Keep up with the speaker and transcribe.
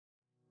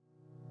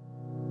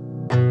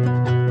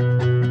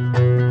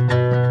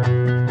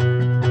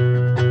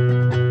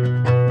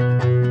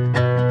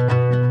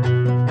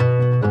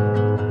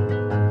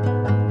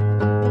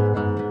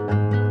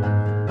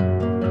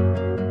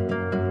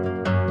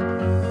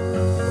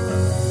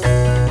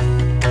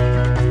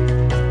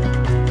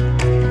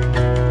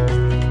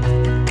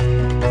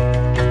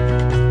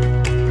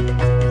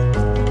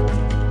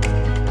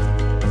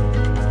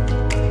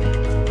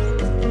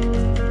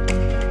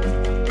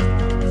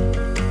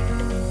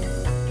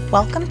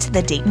Welcome to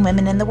the Dayton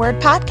Women in the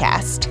Word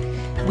podcast.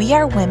 We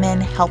are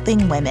women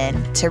helping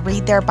women to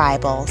read their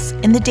Bibles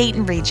in the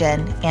Dayton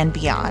region and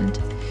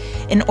beyond.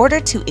 In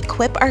order to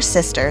equip our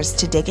sisters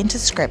to dig into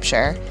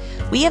Scripture,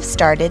 we have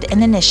started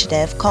an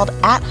initiative called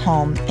At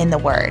Home in the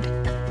Word.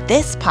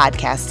 This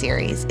podcast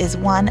series is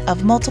one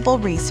of multiple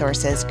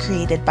resources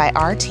created by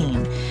our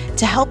team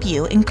to help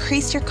you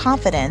increase your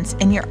confidence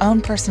in your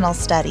own personal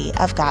study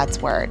of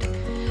God's Word.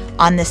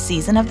 On this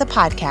season of the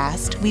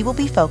podcast, we will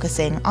be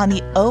focusing on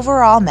the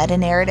overall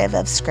meta-narrative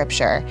of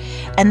Scripture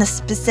and the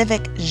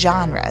specific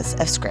genres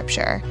of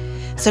Scripture.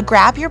 So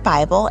grab your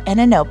Bible and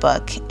a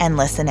notebook and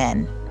listen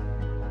in.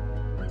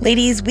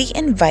 Ladies, we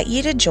invite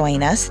you to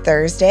join us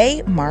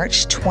Thursday,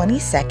 March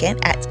 22nd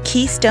at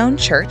Keystone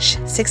Church,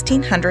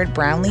 1600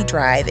 Brownlee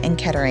Drive in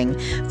Kettering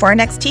for our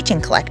next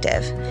teaching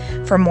collective.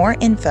 For more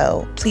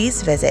info,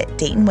 please visit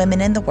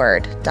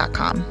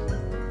DaytonWomenInTheWord.com.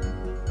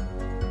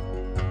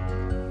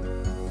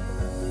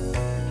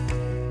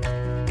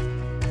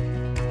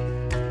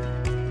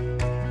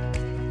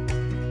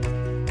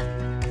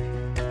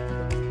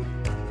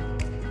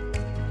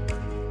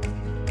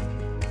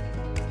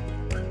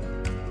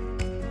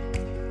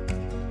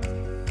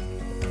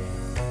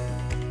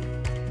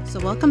 So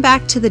welcome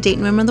back to the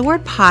Dayton Women in the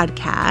Word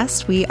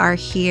podcast. We are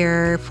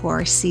here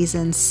for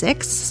season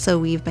 6. So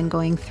we've been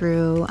going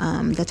through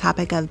the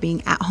topic of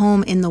being at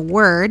home in the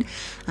Word.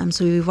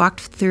 So we've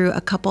walked through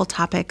a couple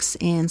topics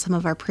in some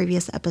of our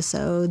previous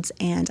episodes,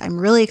 and I'm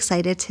really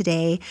excited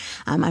today.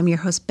 I'm your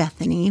host,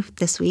 Bethany,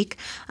 this week.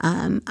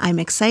 I'm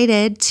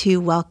excited to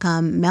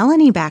welcome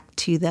Melanie back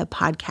to the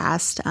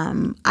podcast.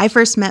 I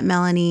first met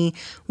Melanie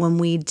when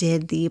we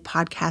did the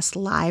podcast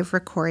live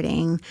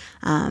recording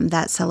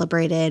that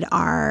celebrated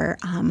our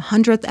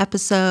 100th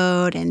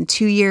episode and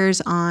 2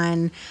 years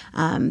on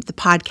the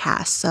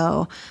podcast.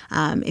 So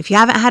if you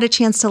haven't had a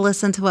chance to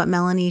listen to what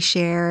Melanie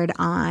shared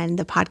on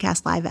the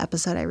podcast live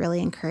episode, I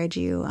really encourage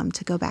you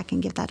to go back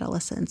and give that a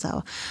listen.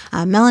 So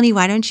Melanie,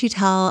 why don't you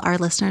tell our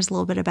listeners a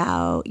little bit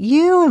about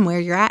you and where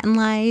you're at in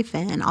life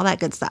and all that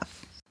good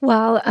stuff?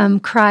 Well,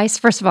 Christ,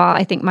 first of all,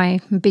 I think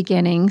my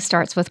beginning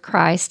starts with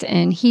Christ,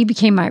 and he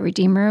became my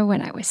Redeemer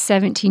when I was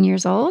 17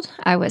 years old.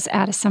 I was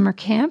at a summer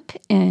camp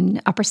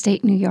in Upper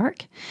State, New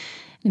York.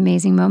 An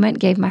amazing moment,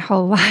 gave my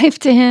whole life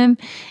to him,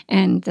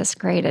 and this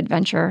great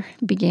adventure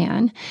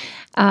began.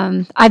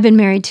 I've been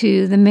married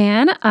to the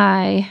man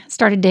I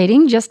started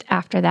dating just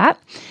after that.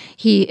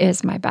 He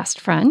is my best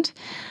friend.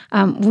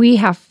 We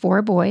have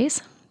 4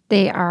 boys.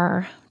 They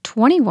are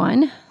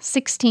 21,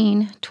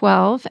 16,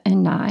 12,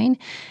 and 9,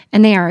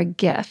 and they are a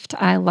gift.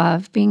 I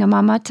love being a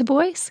mama to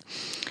boys.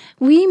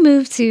 We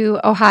moved to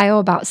Ohio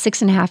about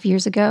 6.5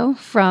 years ago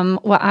from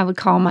what I would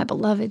call my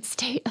beloved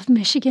state of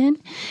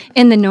Michigan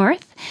in the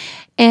north.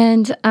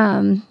 And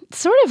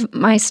sort of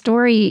my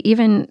story,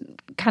 even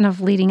kind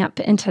of leading up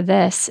into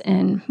this,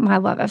 and my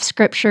love of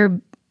Scripture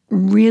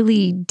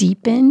really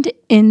deepened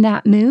in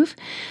that move.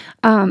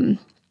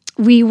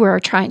 We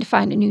were trying to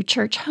find a new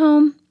church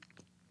home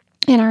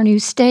in our new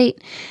state,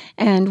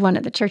 and one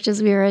of the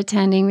churches we were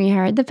attending, we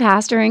heard the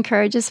pastor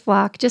encourage his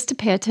flock just to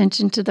pay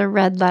attention to the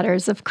red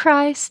letters of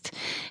Christ.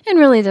 And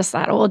really just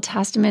that Old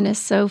Testament is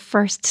so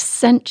first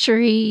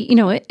century,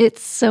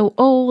 it's so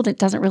old, it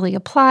doesn't really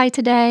apply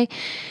today.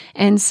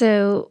 And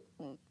so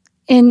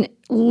in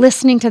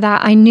listening to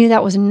that, I knew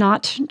that was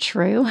not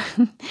true.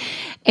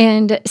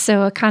 And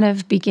so it kind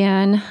of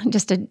began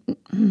just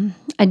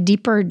a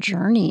deeper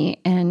journey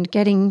and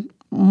getting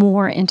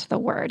more into the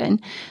Word. And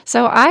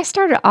so I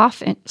started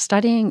off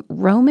studying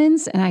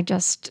Romans, and I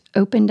just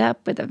opened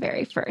up with the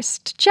very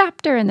first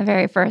chapter and the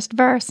very first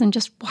verse and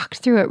just walked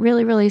through it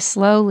really, really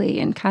slowly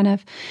and kind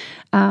of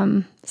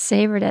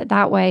savored it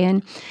that way.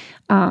 And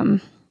on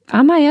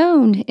my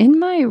own, in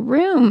my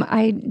room,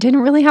 I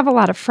didn't really have a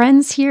lot of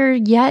friends here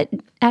yet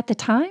at the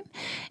time.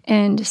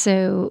 And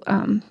so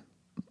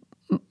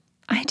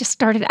I just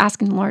started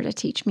asking the Lord to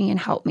teach me and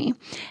help me.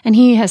 And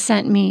he has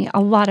sent me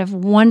a lot of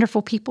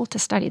wonderful people to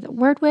study the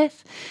Word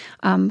with,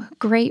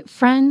 great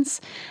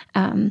friends,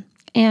 and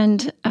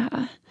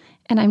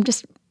I'm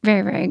just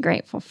very, very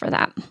grateful for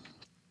that.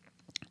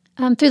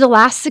 Through the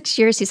last 6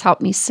 years, he's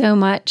helped me so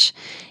much.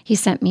 He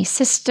sent me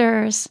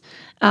sisters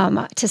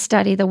to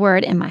study the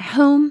Word in my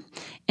home,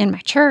 in my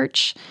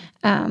church,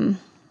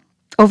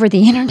 over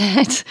the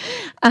internet.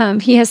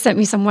 He has sent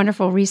me some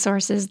wonderful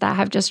resources that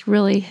have just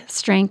really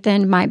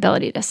strengthened my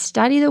ability to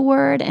study the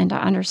Word and to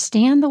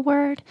understand the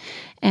Word.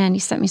 And he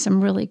sent me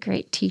some really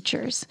great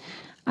teachers.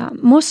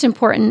 Most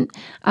important,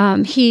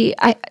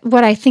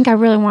 what I think I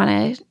really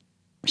want to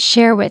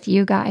share with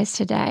you guys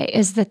today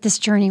is that this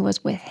journey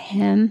was with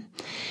him.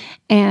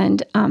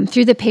 And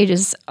through the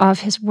pages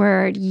of his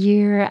Word,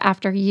 year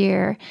after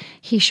year,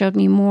 he showed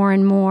me more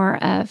and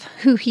more of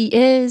who he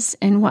is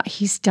and what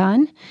he's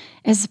done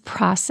as a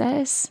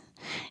process.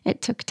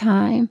 It took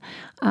time,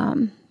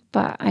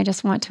 but I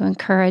just want to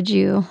encourage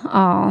you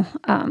all,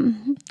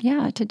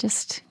 to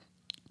just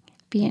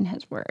be in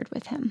his Word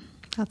with him.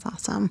 That's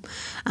awesome.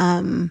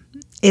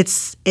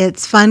 It's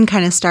fun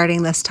kind of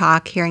starting this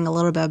talk, hearing a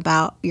little bit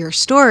about your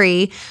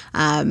story,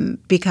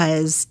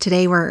 because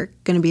today we're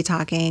going to be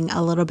talking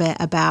a little bit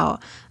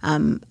about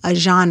a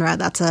genre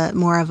that's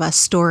more of a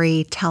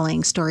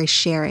storytelling, story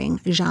sharing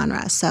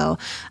genre. So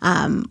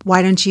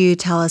why don't you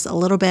tell us a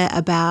little bit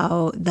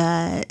about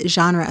the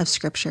genre of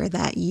scripture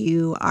that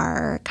you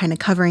are kind of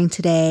covering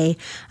today?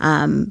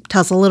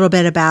 Tell us a little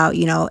bit about,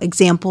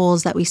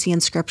 examples that we see in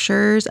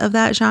scriptures of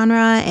that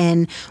genre,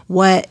 and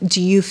what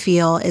do you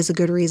feel is a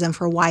good reason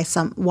for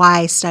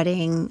why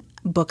studying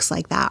books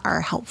like that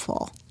are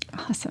helpful?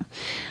 Awesome.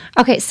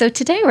 Okay, so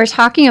today we're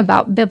talking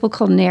about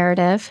biblical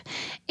narrative,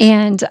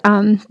 and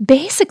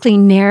basically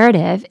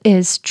narrative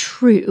is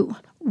true,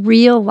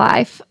 real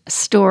life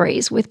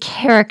stories with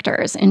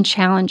characters and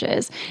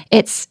challenges.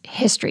 It's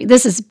history.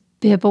 This is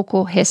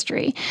biblical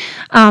history.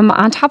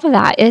 On top of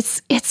that,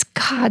 it's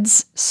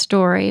God's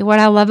story. What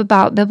I love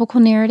about biblical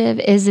narrative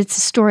is it's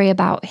a story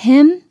about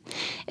Him.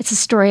 It's a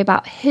story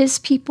about His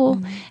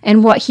people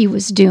and what He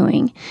was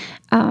doing.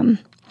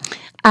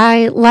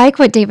 I like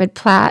what David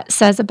Platt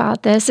says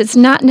about this. It's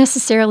not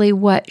necessarily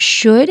what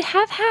should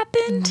have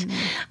happened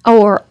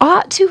or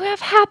ought to have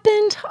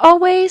happened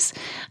always.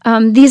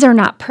 These are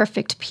not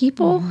perfect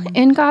people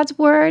in God's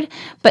Word,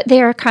 but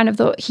they are kind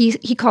of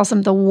he calls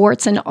them the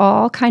warts and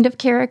all kind of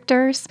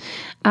characters.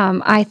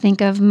 I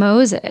think of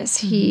Moses.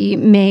 He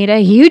made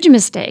a huge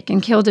mistake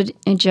and killed an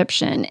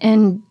Egyptian.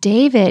 And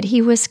David,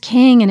 he was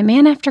king and a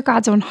man after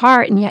God's own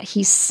heart, and yet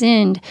he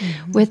sinned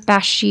with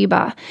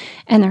Bathsheba.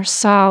 And there's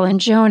Saul and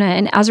Jonah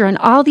and Ezra, and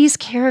all these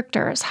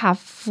characters have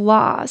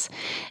flaws.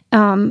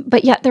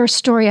 But yet there's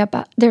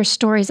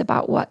stories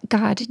about what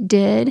God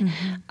did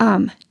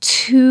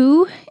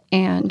to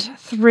and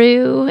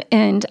through,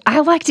 and I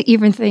like to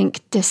even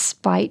think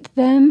despite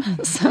them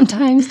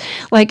sometimes,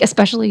 like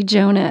especially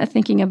Jonah,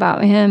 thinking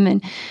about him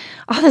and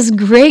all this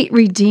great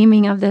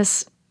redeeming of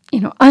this,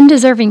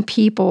 undeserving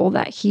people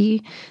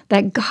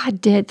that God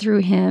did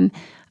through him,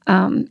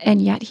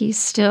 and yet he's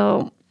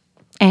still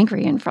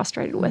angry and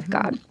frustrated with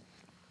God.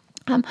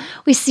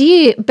 We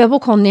see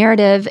biblical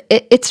narrative.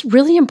 It's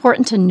really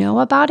important to know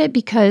about it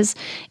because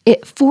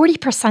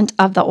 40%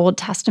 of the Old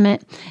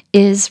Testament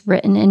is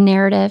written in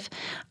narrative.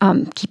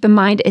 Keep in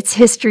mind, it's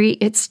history.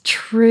 It's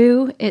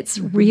true. It's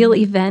real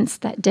events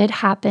that did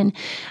happen.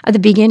 At the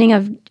beginning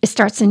it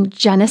starts in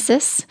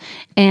Genesis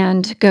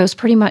and goes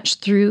pretty much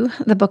through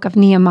the book of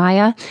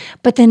Nehemiah.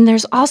 But then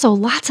there's also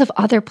lots of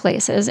other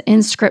places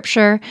in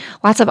Scripture.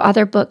 Lots of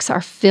other books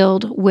are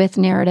filled with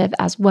narrative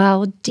as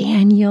well.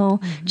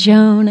 Daniel,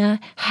 Jonah,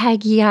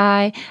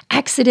 Haggai,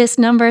 Exodus,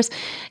 Numbers.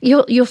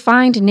 You'll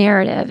find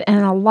narrative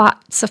in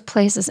lots of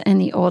places in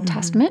the Old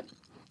Testament.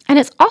 And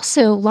it's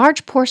also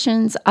large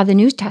portions of the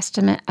New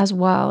Testament as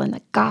well. In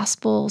the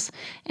Gospels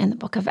and the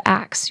book of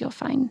Acts, you'll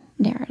find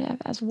narrative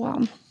as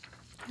well.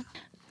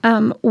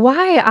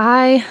 Why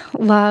I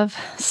love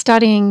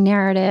studying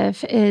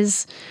narrative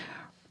is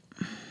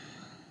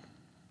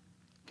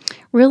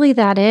really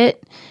that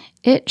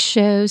it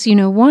shows,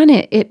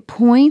 it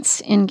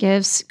points and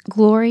gives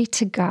glory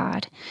to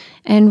God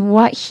and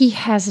what He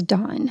has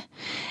done.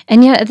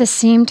 And yet at the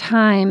same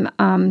time,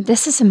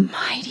 this is a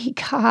mighty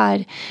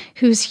God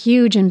who's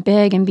huge and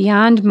big and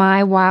beyond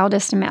my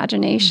wildest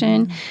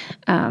imagination.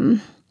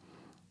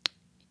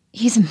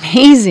 He's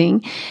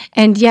amazing.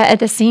 And yet at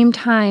the same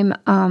time,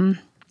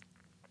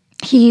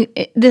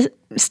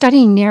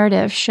 studying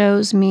narrative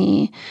shows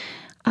me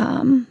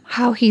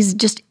how He's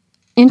just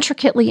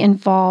intricately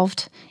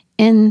involved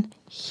in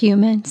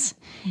humans,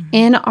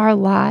 in our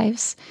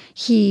lives.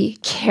 He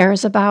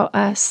cares about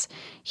us.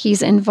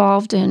 He's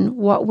involved in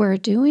what we're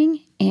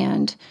doing,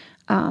 and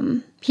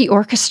He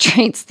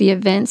orchestrates the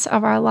events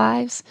of our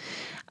lives,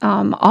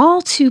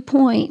 all to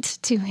point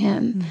to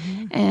Him.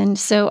 And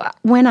so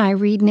when I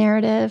read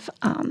narrative,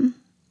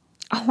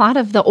 a lot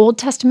of the Old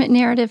Testament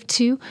narrative,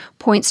 too,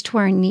 points to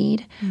our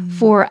need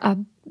for a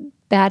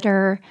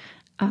better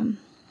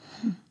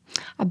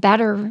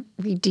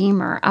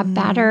Redeemer, a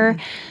better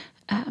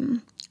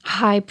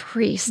high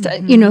priest,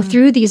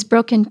 through these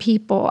broken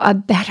people, a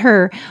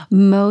better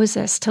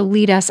Moses to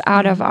lead us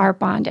out of our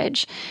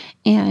bondage.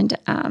 And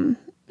I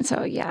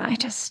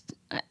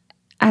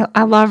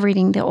love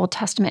reading the Old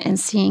Testament and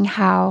seeing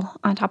how,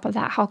 on top of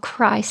that, how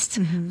Christ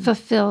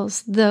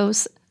fulfills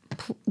those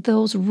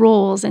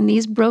roles and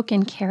these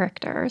broken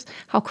characters,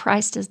 how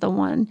Christ is the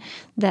one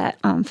that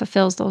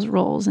fulfills those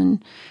roles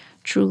and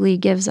truly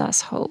gives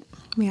us hope.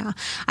 Yeah,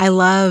 I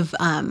love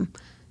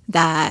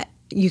that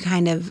you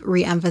kind of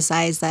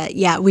reemphasize that,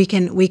 we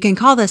can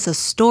call this a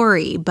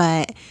story,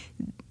 but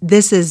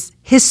this is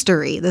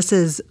history. This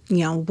is,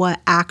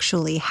 what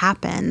actually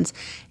happened.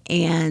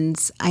 And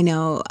I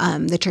know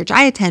the church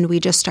I attend, we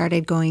just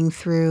started going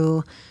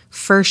through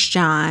 1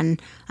 John.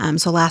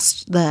 So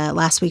the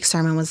last week's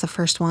sermon was the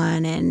first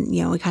one, and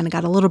we kind of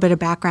got a little bit of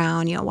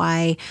background,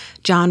 why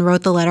John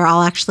wrote the letter.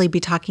 I'll actually be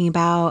talking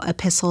about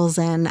epistles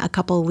in a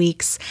couple of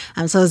weeks,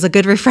 so it was a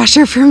good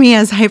refresher for me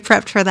as I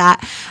prepped for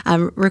that,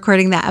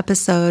 recording that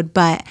episode.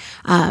 But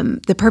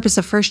the purpose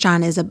of 1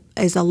 John is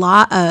a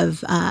lot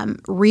of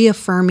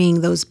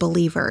reaffirming those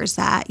believers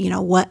that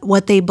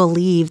what they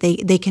believe,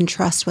 they can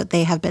trust what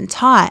they have been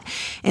taught,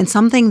 and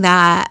something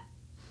that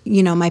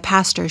my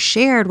pastor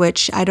shared,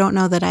 which I don't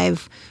know that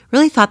I've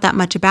really thought that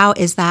much about,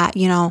 is that,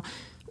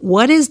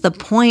 what is the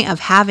point of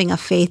having a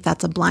faith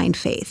that's a blind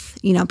faith?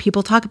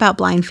 People talk about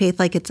blind faith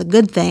like it's a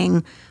good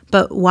thing,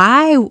 but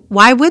why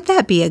would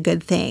that be a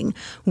good thing?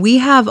 We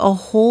have a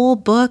whole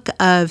book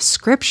of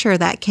scripture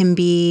that can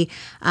be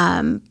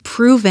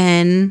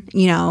proven,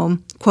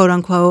 quote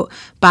unquote,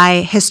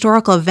 by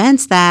historical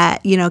events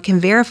that, can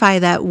verify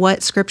that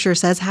what scripture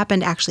says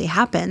happened actually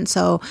happened.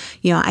 So,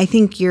 I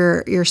think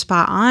you're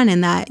spot on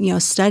in that,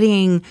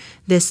 studying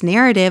this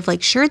narrative,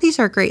 like, sure, these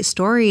are great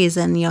stories.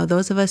 And,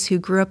 those of us who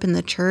grew up in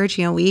the church,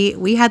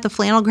 we had the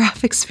flannel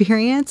graph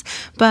experience,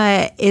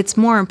 but it's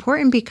more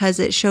important because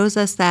it shows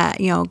us that,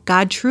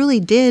 God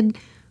truly did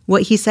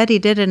what he said he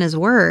did in his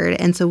word.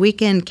 And so we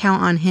can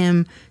count on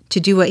him to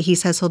do what he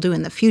says he'll do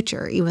in the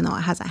future, even though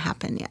it hasn't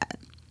happened yet.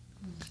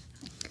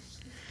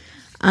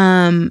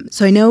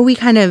 So I know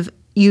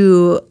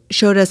you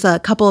showed us a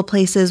couple of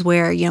places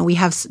where, we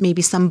have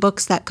maybe some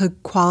books that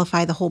could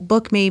qualify the whole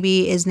book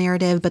maybe is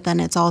narrative, but then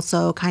it's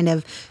also kind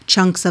of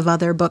chunks of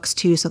other books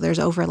too. So there's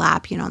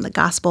overlap, in the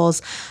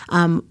Gospels.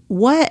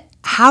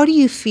 How do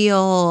you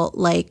feel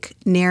like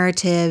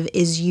narrative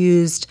is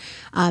used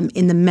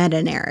in the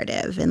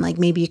meta-narrative? And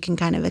maybe you can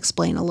kind of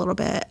explain a little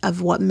bit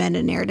of what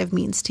meta-narrative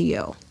means to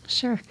you.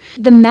 Sure.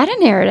 The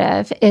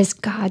meta-narrative is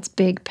God's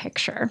big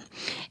picture.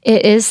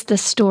 It is the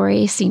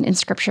story seen in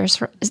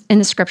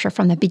the scripture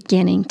from the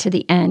beginning to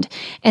the end.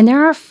 And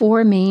there are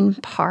 4 main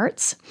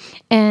parts,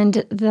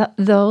 and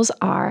those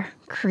are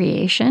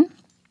creation,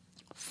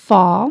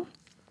 fall,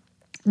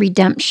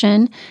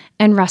 redemption,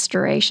 and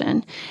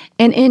restoration.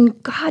 And in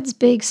God's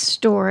big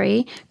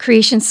story,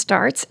 creation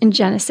starts in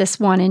Genesis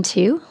 1 and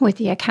 2 with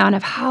the account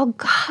of how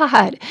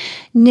God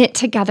knit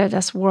together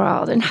this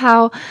world and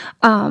how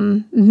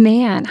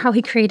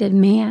he created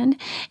man,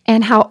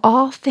 and how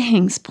all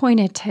things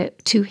pointed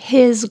to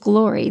his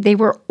glory. They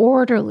were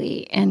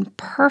orderly and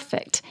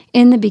perfect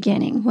in the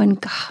beginning when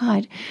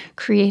God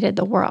created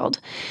the world.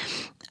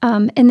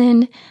 And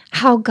then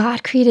how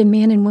God created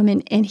man and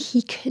woman, and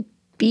he could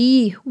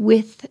be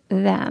with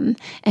them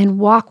and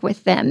walk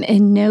with them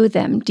and know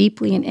them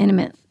deeply and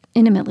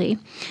intimately.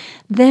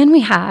 Then we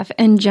have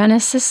in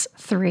Genesis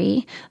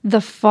 3, the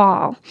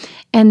fall.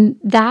 And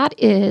that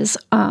is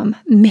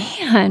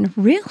man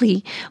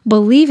really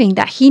believing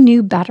that he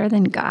knew better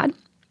than God.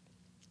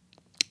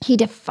 He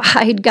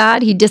defied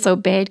God, he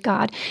disobeyed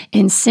God,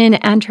 and sin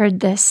entered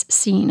this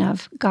scene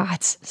of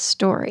God's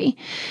story.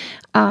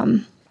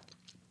 And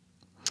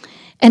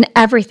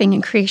everything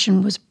in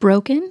creation was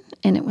broken,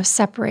 and it was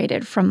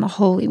separated from the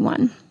Holy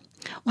One.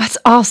 What's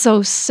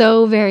also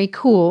so very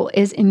cool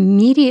is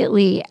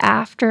immediately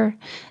after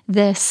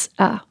this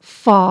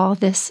fall,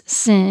 this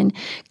sin,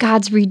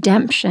 God's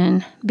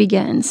redemption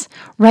begins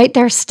right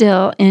there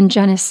still in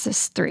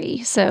Genesis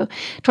 3. So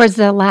towards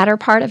the latter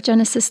part of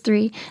Genesis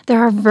 3, there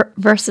are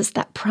verses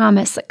that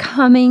promise a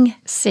coming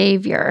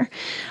Savior.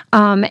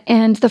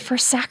 And the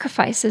first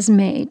sacrifice is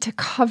made to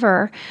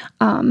cover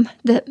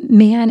the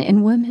man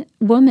and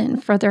woman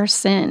for their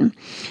sin.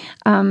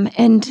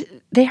 And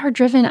they are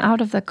driven out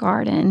of the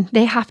garden.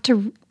 They have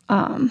to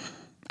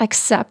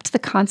accept the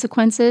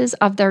consequences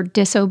of their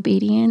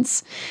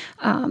disobedience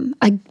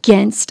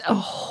against a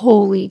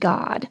holy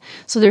God.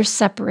 So there's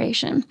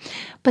separation.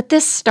 But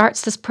this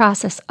starts this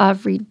process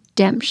of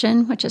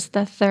redemption, which is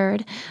the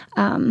third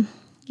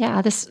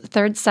this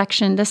third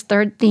section, this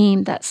third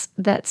theme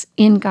that's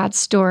in God's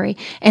story.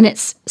 And it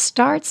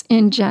starts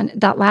in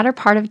that latter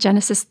part of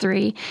Genesis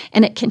 3,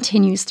 and it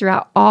continues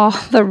throughout all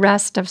the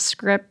rest of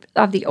script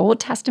of the Old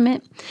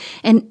Testament.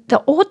 And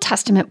the Old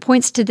Testament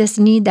points to this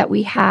need that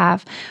we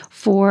have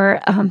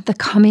for the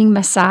coming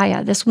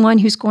Messiah, this one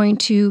who's going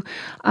to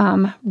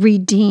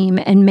redeem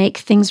and make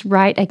things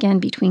right again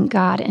between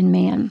God and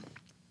man.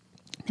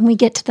 And we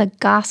get to the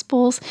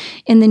Gospels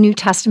in the New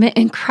Testament,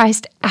 and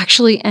Christ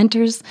actually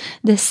enters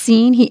the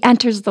scene. He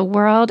enters the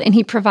world, and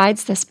he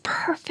provides this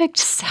perfect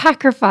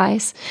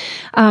sacrifice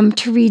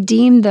to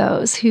redeem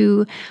those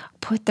who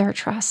put their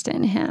trust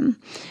in him.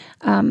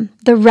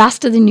 The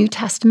rest of the New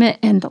Testament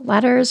and the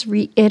letters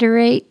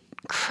reiterate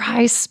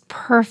Christ's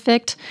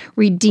perfect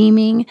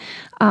redeeming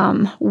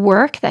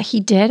work that he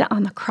did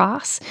on the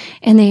cross,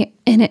 and it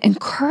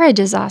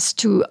encourages us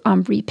to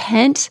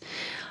repent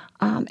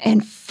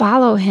and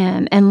follow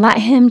him and let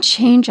him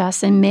change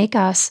us and make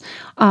us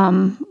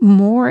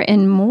more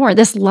and more.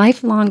 This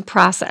lifelong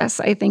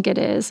process, I think it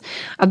is,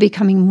 of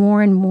becoming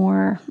more and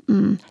more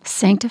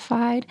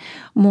sanctified,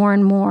 more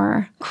and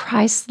more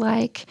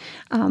Christ-like,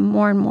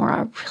 more and more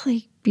a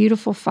really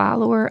beautiful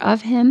follower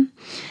of him.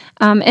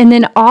 And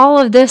then all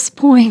of this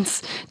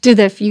points to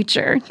the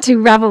future,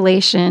 to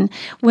Revelation,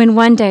 when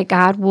one day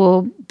God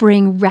will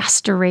bring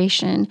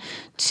restoration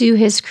to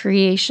his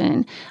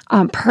creation,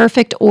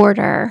 perfect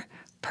order,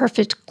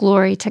 perfect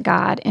glory to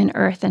God in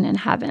earth and in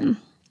heaven.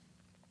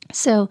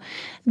 So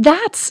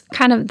that's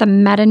kind of the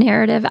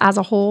meta-narrative as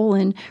a whole,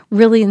 and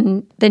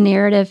really the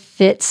narrative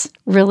fits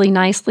really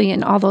nicely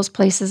in all those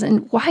places,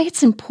 and why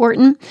it's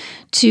important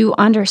to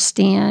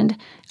understand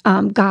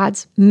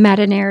God's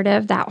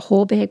meta-narrative, that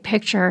whole big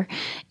picture,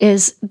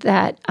 is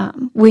that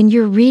when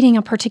you're reading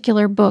a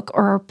particular book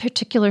or a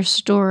particular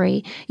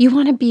story, you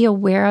want to be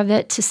aware of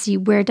it to see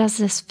where does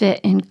this fit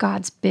in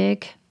God's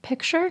big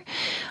picture.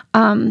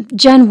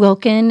 Jen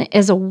Wilkin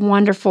is a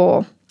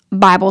wonderful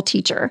Bible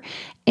teacher,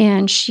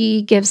 and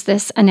she gives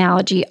this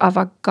analogy of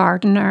a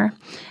gardener,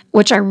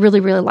 which I really,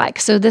 really like.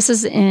 So this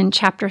is in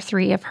chapter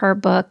 3 of her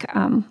book,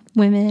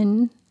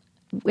 Women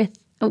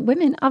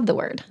of the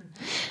Word.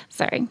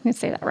 Sorry, I'm going to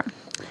say that wrong.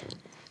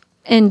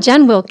 In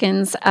Jen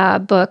Wilkin's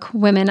book,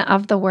 Women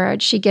of the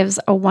Word, she gives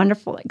a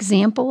wonderful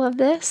example of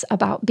this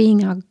about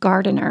being a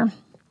gardener.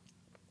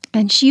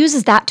 And she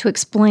uses that to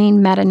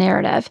explain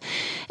meta-narrative.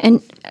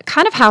 And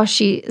kind of how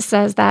she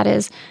says that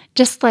is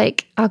just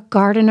like a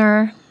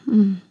gardener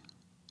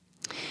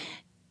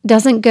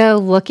doesn't go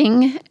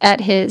looking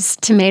at his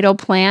tomato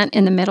plant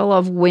in the middle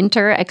of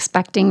winter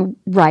expecting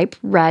ripe,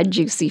 red,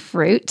 juicy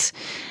fruit.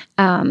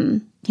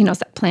 He knows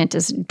that plant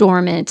is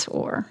dormant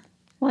or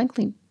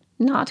likely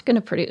not going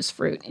to produce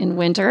fruit in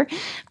winter.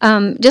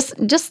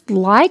 Just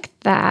like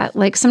that,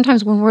 like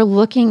sometimes when we're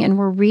looking and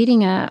we're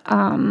reading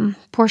a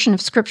portion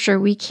of Scripture,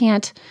 we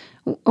can't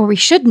or we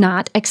should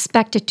not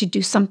expect it to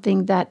do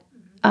something that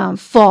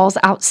falls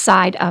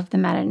outside of the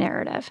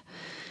meta-narrative.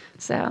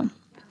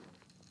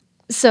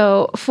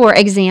 So for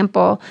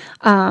example,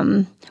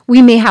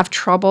 we may have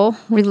trouble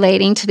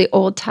relating to the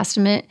Old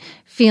Testament,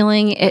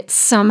 feeling it's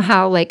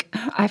somehow like,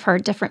 I've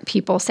heard different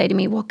people say to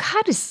me, well,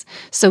 God is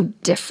so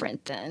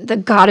different then. The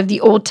God of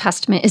the Old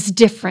Testament is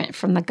different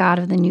from the God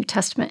of the New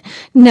Testament.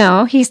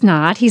 No, he's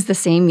not. He's the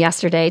same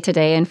yesterday,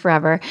 today, and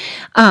forever.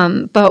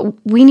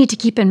 But we need to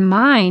keep in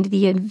mind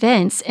the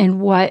events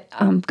and what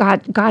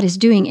God is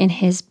doing in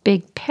his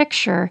big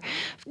picture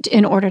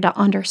in order to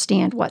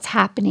understand what's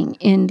happening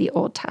in the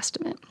Old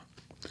Testament.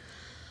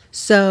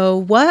 So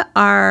what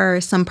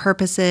are some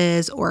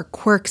purposes or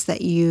quirks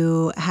that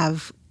you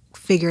have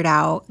figured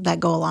out that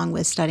go along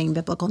with studying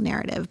biblical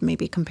narrative,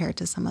 maybe compared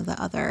to some of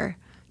the other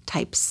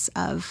types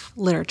of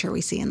literature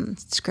we see in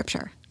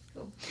Scripture?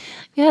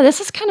 Yeah, this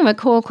is kind of a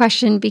cool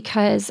question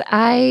because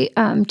I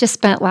just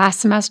spent last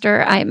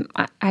semester,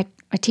 I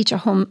teach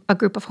a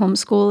group of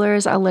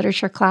homeschoolers, a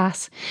literature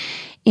class,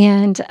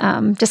 and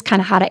just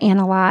kind of how to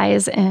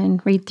analyze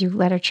and read through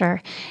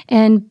literature.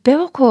 And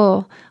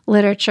biblical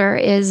literature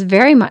is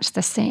very much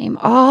the same.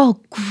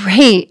 All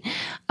great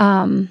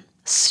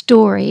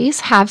stories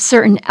have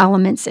certain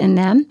elements in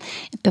them.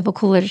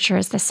 Biblical literature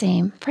is the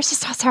same. First, it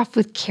starts off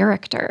with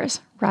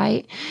characters,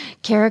 right?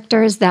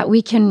 Characters that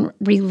we can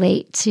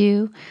relate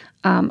to,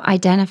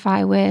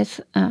 identify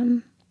with.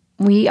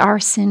 We are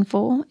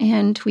sinful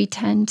and we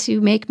tend to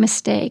make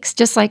mistakes.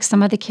 Just like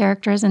some of the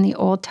characters in the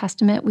Old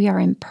Testament, we are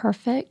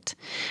imperfect.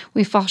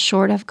 We fall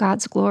short of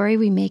God's glory.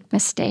 We make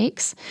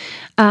mistakes.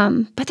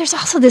 But there's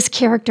also this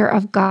character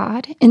of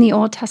God in the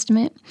Old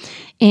Testament,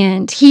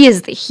 and he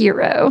is the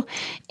hero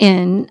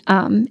in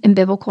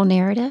biblical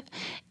narrative,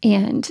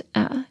 and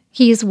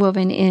he is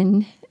woven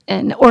in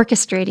and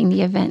orchestrating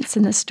the events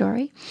in the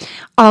story.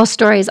 All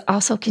stories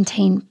also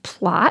contain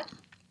plot.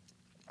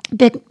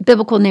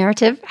 Biblical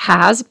narrative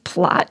has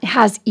plot,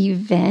 has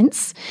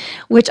events,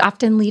 which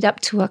often lead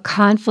up to a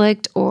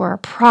conflict or a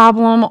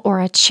problem or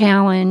a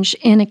challenge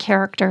in a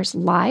character's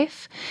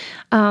life,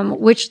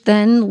 which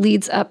then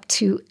leads up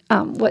to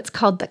what's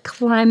called the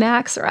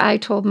climax, or I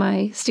told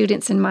my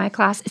students in my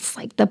class, it's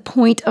like the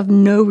point of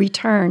no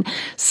return.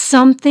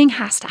 Something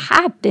has to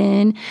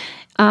happen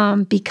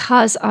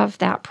because of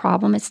that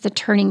problem. It's the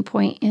turning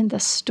point in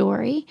the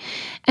story.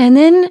 And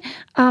then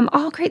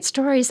all great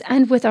stories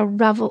end with a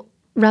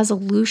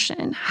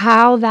resolution,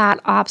 how that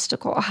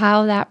obstacle,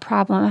 how that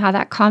problem, how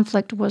that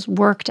conflict was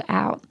worked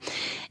out.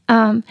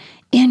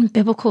 In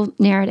biblical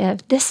narrative,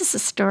 this is a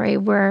story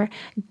where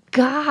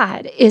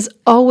God is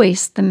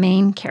always the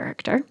main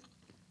character.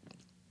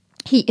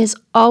 He is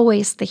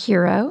always the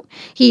hero.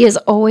 He is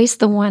always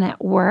the one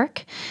at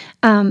work.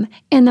 And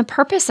the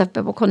purpose of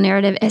biblical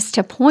narrative is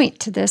to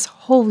point to this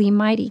holy,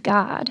 mighty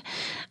God.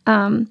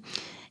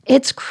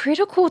 It's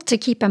critical to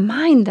keep in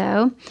mind,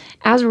 though,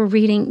 as we're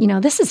reading,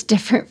 this is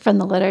different from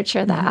the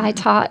literature that I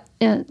taught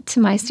to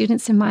my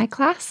students in my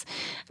class,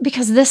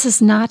 because this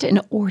is not an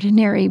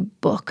ordinary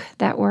book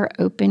that we're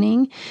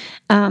opening.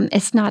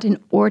 It's not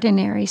an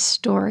ordinary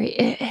story.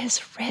 It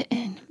is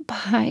written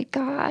by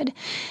God.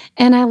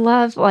 And I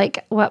love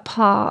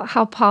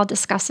how Paul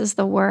discusses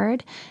the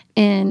word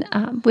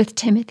with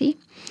Timothy.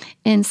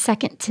 In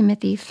 2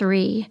 Timothy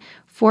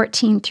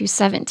 3:14 through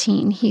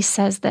 17, he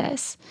says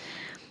this,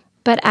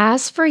 "But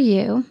as for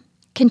you,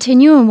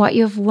 Continue in what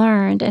you have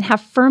learned and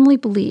have firmly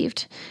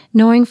believed,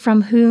 knowing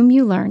from whom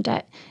you learned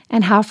it,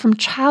 and how from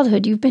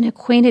childhood you've been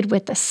acquainted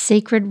with the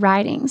sacred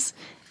writings.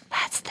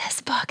 That's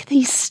this book,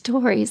 these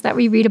stories that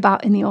we read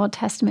about in the Old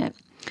Testament,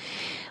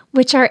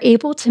 which are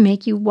able to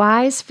make you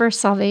wise for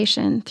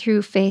salvation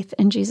through faith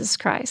in Jesus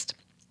Christ.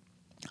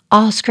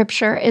 All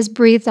Scripture is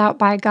breathed out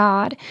by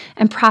God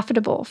and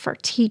profitable for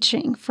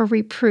teaching, for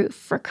reproof,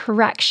 for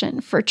correction,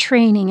 for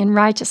training in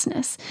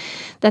righteousness,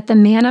 that the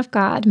man of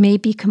God may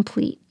be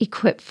complete,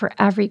 equipped for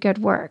every good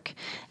work.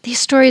 These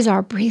stories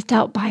are breathed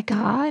out by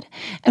God,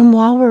 and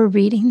while we're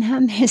reading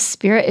them, His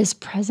Spirit is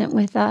present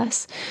with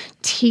us,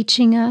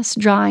 teaching us,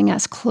 drawing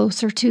us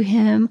closer to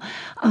Him,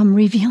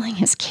 revealing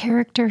His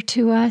character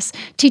to us,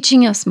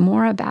 teaching us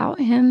more about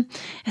Him.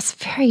 It's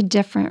very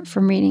different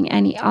from reading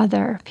any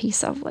other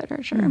piece of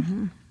literature.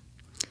 Mm-hmm.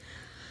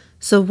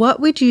 So what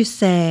would you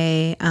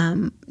say,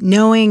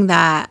 knowing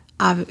that,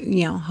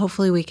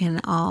 hopefully we can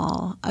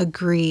all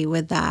agree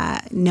with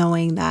that,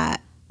 knowing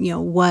that,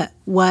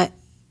 what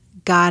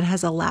God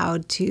has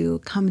allowed to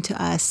come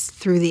to us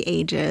through the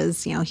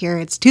ages. Here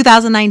it's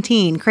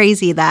 2019,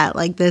 crazy that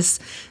like this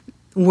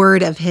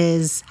word of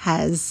His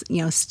has,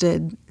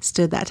 stood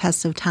that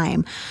test of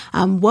time.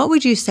 What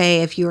would you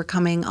say if you were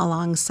coming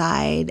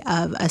alongside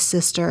of a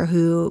sister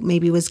who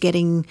maybe was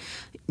getting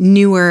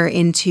newer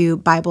into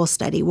Bible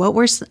study?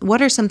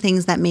 What are some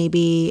things that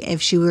maybe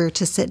if she were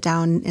to sit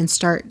down and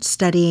start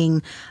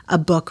studying a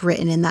book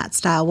written in that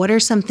style, what are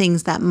some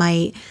things that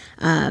might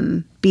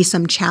be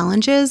some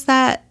challenges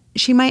that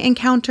she might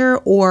encounter,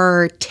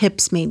 or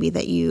tips maybe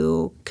that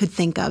you could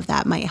think of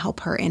that might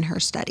help her in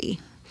her study?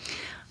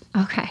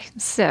 Okay,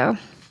 so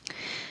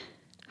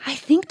I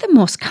think the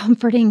most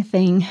comforting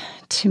thing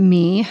to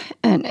me,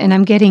 and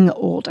I'm getting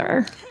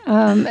older,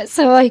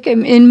 so like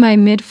I'm in my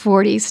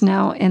mid-40s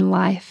now in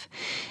life,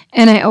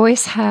 and I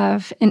always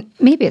have, and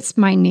maybe it's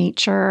my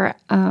nature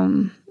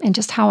and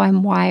just how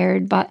I'm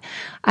wired, but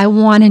I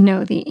want to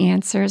know the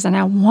answers, and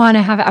I want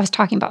to have it. I was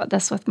talking about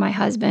this with my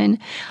husband.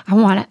 I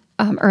want to,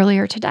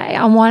 earlier today,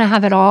 I want to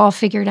have it all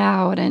figured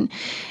out,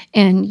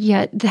 and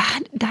yet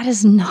that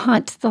is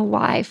not the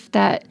life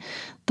that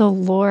the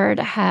Lord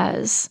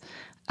has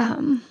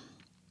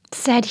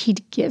said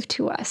He'd give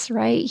to us,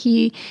 right?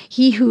 And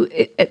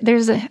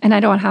I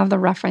don't have the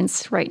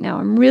reference right now.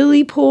 I'm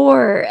really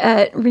poor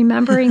at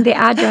remembering the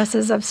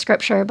addresses of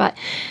Scripture, but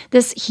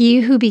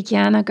He who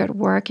began a good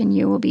work in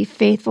you will be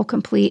faithful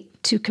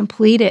to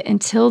complete it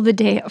until the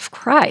day of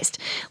Christ.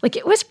 Like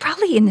it was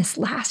probably in this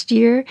last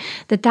year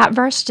that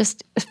verse,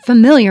 just a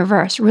familiar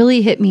verse,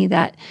 really hit me,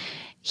 that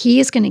He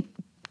is going to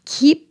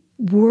keep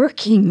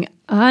working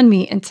on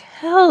me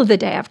until the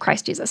day of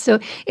Christ Jesus. So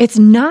it's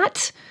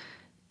not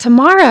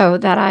tomorrow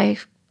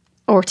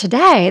or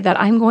today that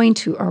I'm going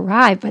to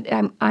arrive, but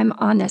I'm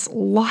on this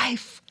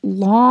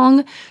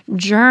lifelong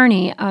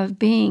journey of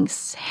being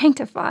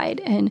sanctified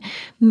and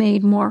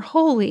made more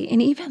holy,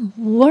 and even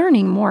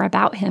learning more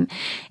about Him,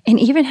 and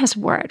even His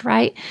Word,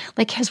 right?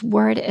 Like His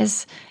Word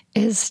is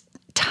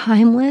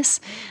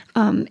timeless.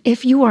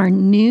 If you are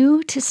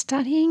new to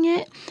studying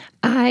it,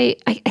 I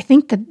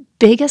think the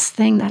biggest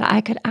thing that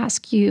I could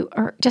ask you,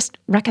 or just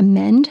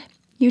recommend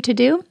you to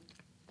do,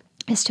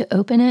 is to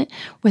open it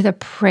with a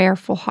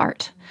prayerful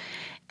heart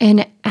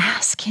and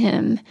ask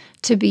Him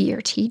to be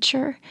your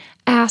teacher.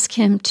 Ask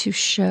Him to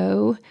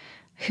show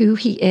who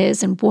He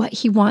is and what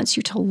He wants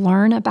you to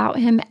learn about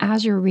Him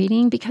as you're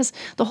reading, because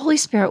the Holy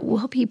Spirit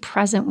will be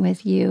present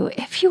with you.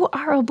 If you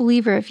are a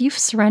believer, if you've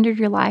surrendered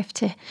your life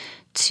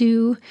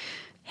to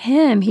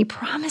Him, He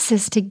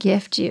promises to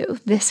gift you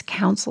this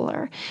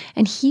counselor,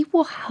 and He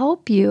will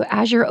help you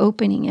as you're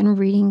opening and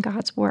reading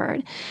God's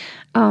Word.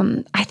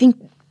 I think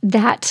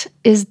that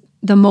is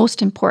the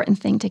most important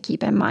thing to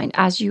keep in mind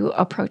as you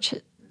approach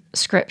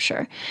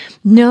Scripture.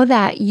 Know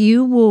that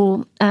you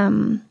will,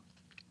 I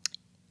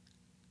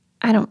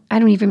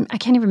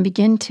can't even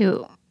begin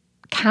to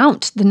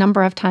count the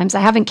number of times. I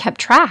haven't kept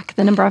track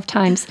the number of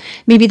times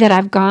maybe that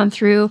I've gone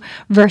through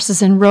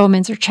verses in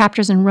Romans or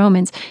chapters in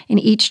Romans, and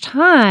each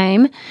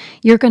time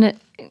you're going to,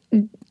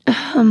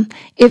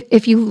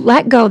 if you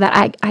let go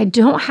that I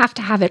don't have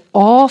to have it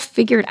all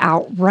figured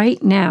out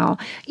right now,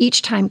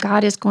 each time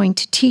God is going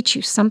to teach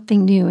you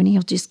something new, and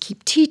He'll just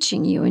keep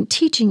teaching you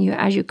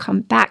as you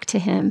come back to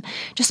Him.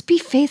 Just be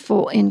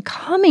faithful in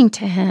coming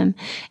to Him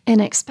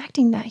and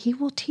expecting that He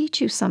will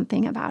teach you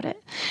something about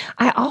it.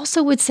 I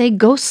also would say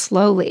go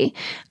slowly.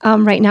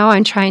 Right now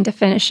I'm trying to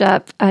finish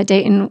up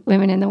Dayton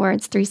Women in the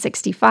Words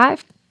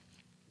 365.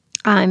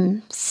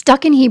 I'm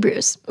stuck in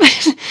Hebrews.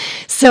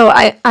 So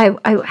I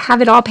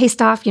have it all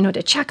paced off,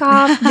 to check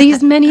off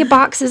these many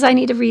boxes. I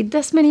need to read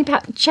this many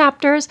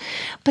chapters,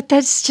 but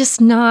that's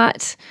just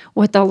not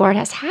what the Lord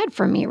has had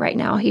for me right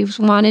now. He's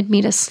wanted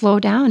me to slow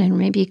down and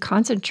maybe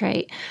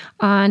concentrate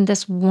on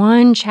this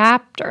one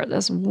chapter,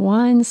 this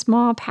one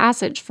small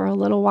passage for a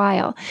little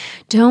while.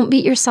 Don't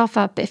beat yourself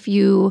up if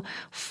you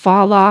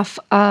fall off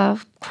a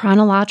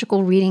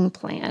chronological reading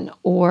plan,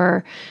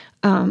 or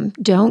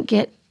don't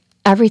get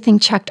everything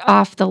checked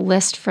off the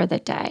list for the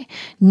day.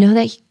 Know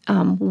that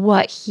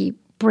what He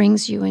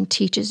brings you and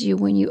teaches you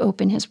when you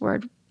open his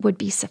word would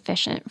be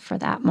sufficient for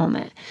that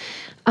moment.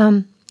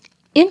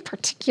 In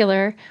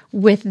particular,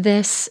 with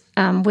this,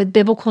 with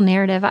biblical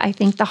narrative, I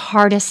think the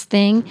hardest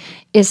thing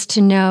is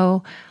to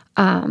know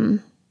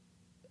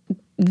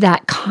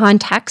that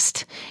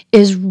context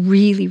is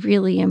really,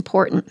 really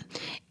important.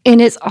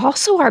 And it's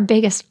also our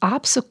biggest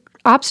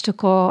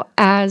obstacle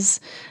as,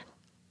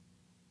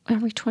 are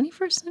we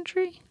 21st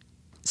century?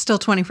 Still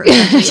 21st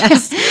century,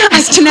 yes.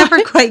 I can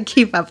never quite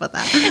keep up with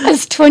that.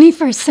 As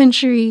 21st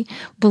century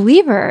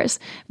believers,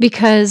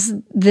 because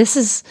this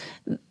is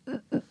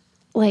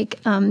like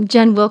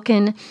Jen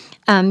Wilkin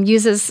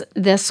uses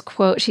this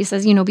quote. She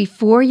says,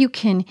 before you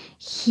can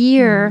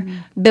hear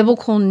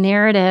biblical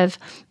narrative,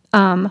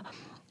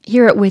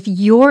 hear it with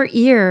your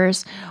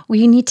ears,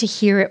 we need to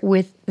hear it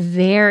with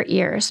their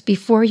ears.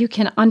 Before you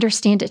can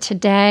understand it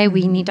today,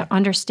 we need to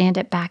understand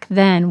it back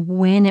then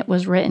when it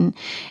was written.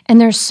 And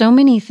there's so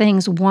many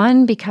things.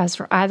 One, because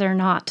we're either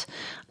not,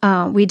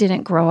 we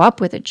didn't grow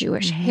up with a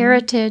Jewish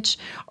heritage,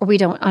 or we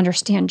don't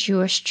understand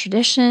Jewish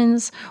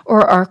traditions,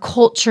 or our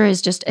culture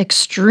is just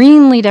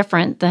extremely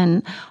different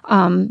than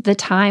the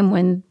time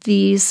when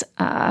these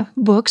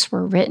books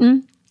were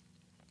written.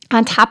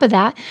 On top of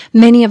that,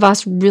 many of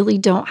us really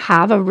don't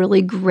have a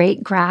really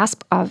great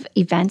grasp of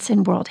events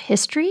in world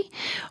history,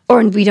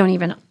 or we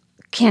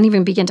can't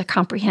even begin to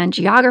comprehend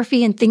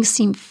geography, and things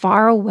seem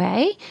far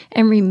away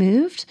and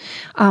removed.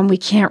 We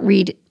can't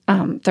read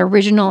the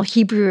original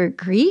Hebrew or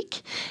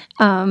Greek.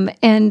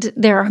 And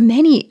there are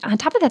on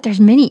top of that,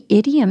 there's many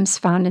idioms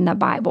found in the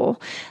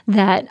Bible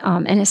that,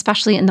 and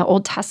especially in the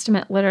Old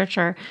Testament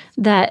literature,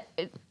 that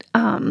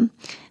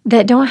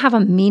don't have a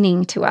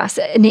meaning to us.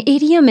 An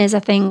idiom is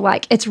a thing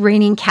like it's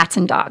raining cats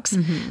and dogs.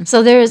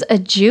 So there's a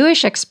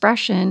Jewish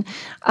expression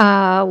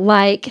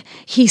like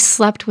he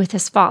slept with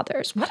his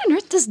fathers. What on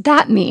earth does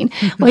that mean?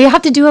 Well, you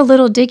have to do a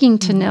little digging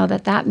to know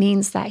that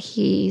means that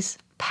he's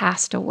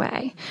passed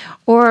away.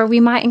 Or we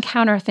might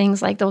encounter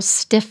things like those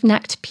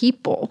stiff-necked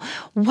people.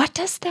 What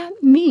does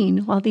that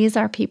mean? Well, these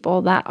are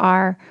people that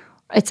are,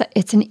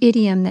 it's an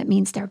idiom that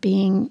means they're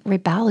being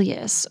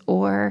rebellious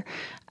or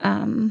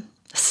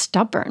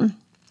stubborn.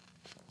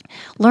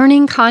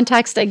 Learning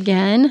context,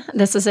 again,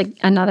 this is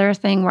another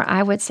thing where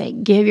I would say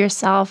give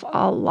yourself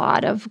a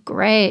lot of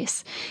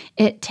grace.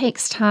 It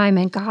takes time,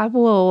 and God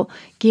will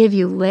give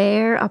you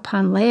layer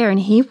upon layer, and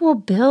he will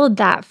build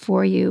that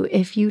for you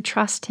if you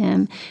trust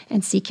him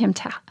and seek him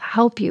to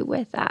help you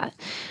with that.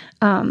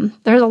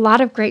 There's a lot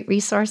of great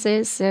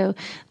resources. So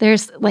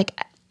there's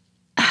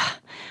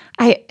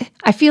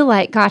I feel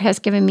like God has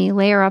given me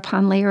layer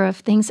upon layer of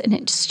things, and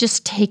it's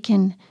just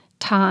taken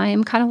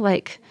time, kind of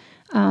like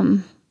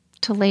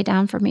to lay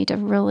down for me to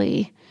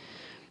really.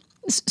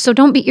 So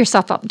don't beat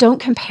yourself up. Don't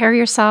compare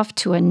yourself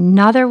to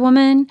another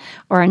woman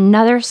or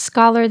another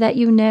scholar that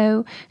you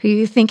know who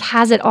you think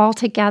has it all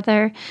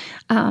together.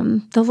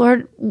 The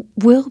Lord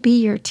will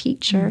be your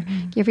teacher.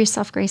 Give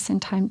yourself grace and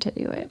time to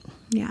do it.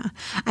 Yeah.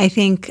 I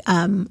think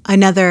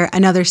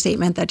another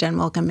statement that Jen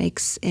Wilkin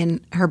makes in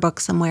her book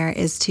somewhere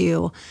is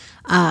to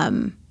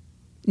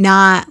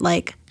not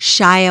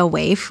shy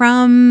away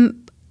from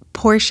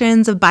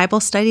portions of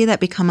Bible study that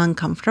become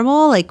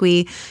uncomfortable. Like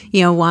we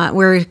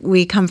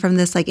come from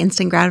this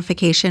instant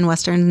gratification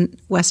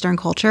Western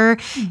culture,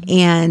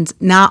 and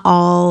not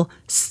all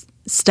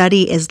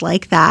study is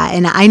like that.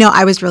 And I know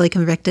I was really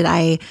convicted.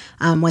 I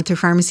went through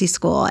pharmacy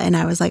school, and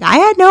I was like, I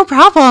had no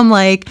problem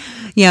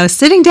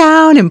sitting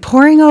down and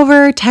poring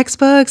over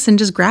textbooks and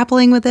just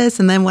grappling with this.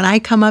 And then when I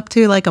come up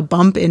to a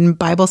bump in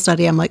Bible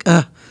study, I'm like,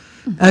 ugh.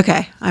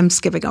 Okay, I'm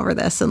skipping over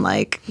this and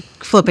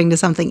flipping to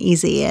something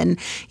easy. And,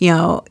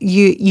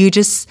 you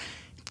just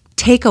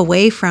take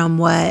away from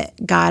what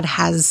God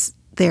has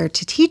there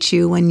to teach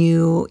you when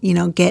you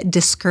get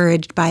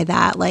discouraged by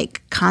that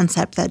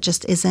concept that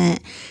just isn't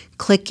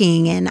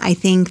clicking. And I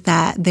think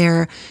that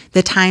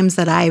the times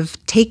that I've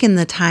taken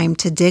the time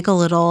to dig a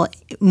little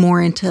more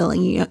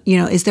into,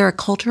 is there a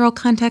cultural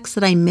context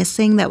that I'm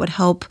missing that would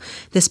help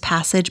this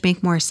passage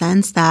make more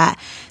sense? That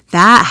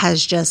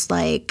has just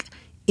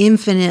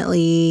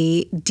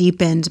infinitely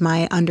deepened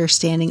my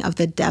understanding of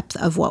the depth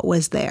of what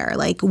was there.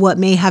 What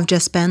may have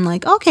just been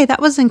okay,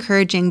 that was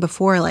encouraging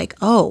before,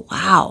 oh,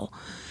 wow.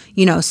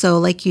 So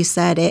like you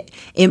said,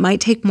 it might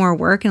take more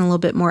work and a little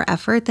bit more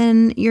effort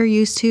than you're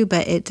used to,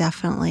 but it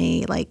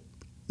definitely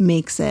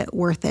makes it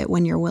worth it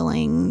when you're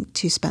willing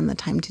to spend the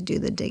time to do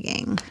the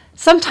digging.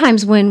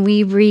 Sometimes when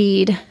we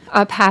read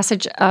a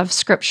passage of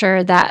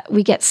scripture that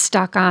we get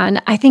stuck on,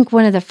 I think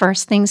one of the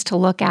first things to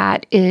look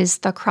at is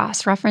the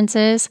cross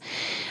references.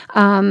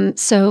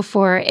 So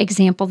for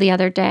example, the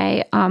other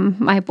day,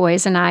 my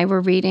boys and I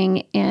were reading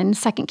in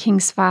 2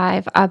 Kings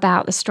 5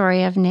 about the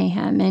story of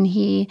Nahum, and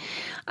he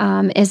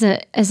is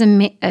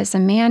a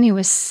man who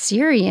was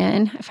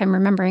Syrian, if I'm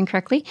remembering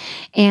correctly,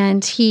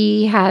 and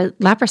he had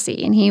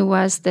leprosy, and he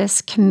was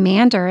this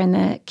commander and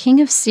the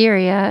king of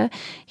Syria,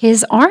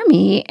 his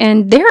army,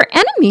 and they're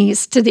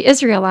enemies to the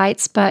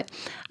Israelites, but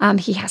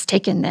he has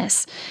taken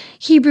this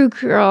Hebrew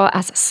girl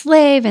as a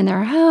slave in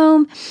their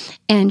home,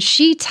 and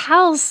she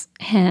tells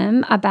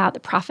him about the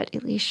prophet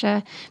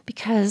Elisha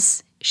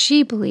because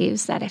she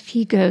believes that if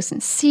he goes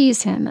and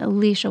sees him,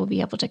 Elisha will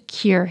be able to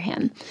cure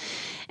him.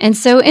 And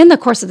so in the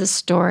course of the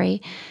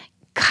story,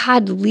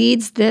 God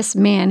leads this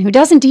man who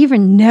doesn't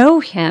even know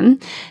him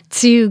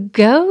to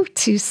go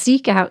to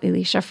seek out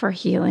Elisha for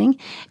healing.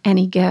 And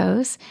he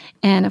goes,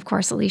 and of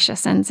course, Elisha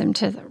sends him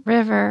to the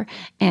river,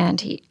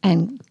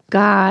 and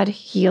God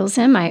heals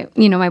him. My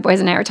boys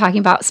and I were talking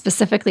about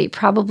specifically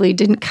probably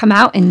didn't come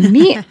out and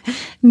meet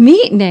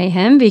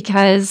Nahum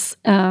because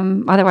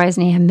otherwise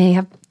Nahum may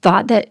have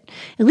thought that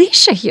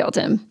Elisha healed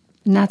him.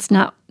 And that's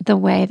not the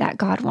way that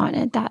God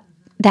wanted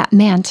that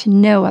man to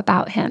know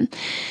about him.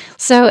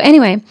 So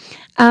anyway,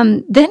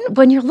 then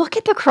when you look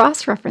at the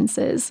cross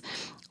references,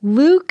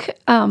 Luke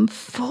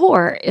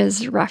 4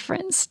 is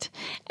referenced,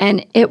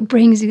 and it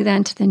brings you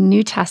then to the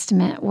New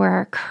Testament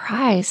where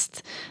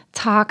Christ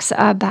talks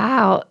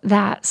about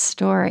that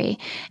story.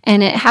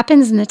 And it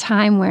happens in the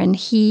time when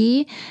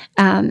he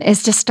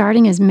is just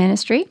starting his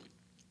ministry.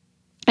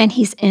 And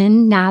he's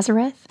in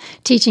Nazareth,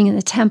 teaching in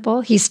the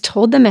temple. He's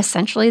told them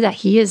essentially that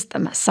he is the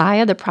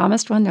Messiah, the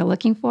promised one they're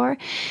looking for.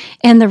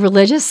 And the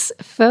religious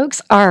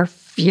folks are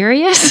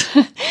furious.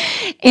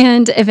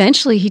 And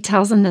eventually he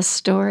tells them this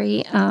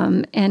story.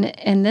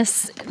 And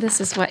this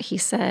is what he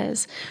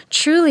says.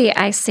 "Truly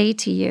I say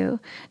to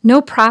you,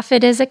 no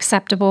prophet is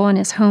acceptable in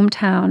his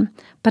hometown.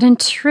 But in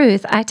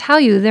truth, I tell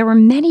you, there were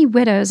many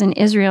widows in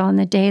Israel in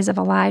the days of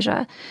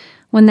Elijah,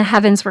 when the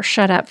heavens were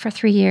shut up for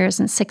 3 years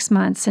and 6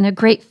 months, and a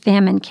great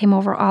famine came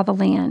over all the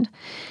land.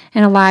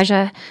 And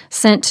Elijah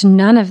sent to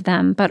none of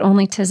them, but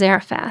only to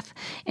Zarephath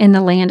in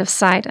the land of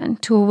Sidon,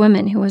 to a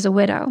woman who was a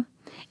widow.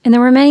 And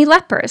there were many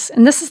lepers,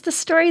 and this is the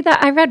story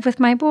that I read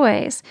with my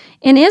boys,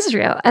 in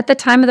Israel at the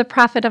time of the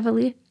prophet of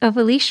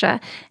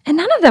Elisha, and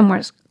none of them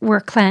were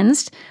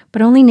cleansed,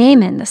 but only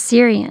Naaman the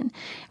Syrian.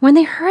 When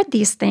they heard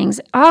these things,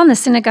 all in the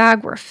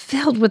synagogue were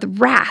filled with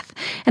wrath,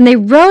 and they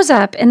rose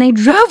up and they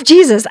drove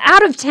Jesus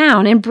out of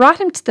town and brought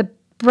him to the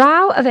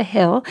brow of a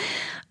hill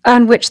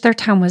on which their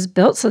town was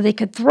built so they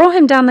could throw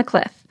him down the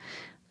cliff.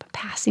 But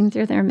passing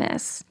through their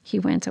midst, he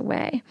went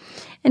away."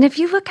 And if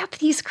you look up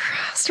these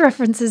cross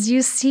references,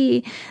 you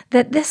see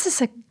that this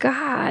is a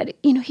God,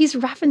 he's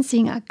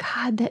referencing a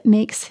God that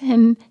makes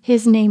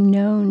his name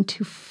known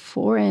to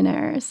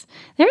foreigners.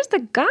 There's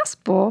the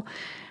gospel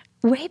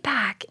way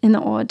back in the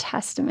Old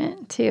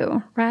Testament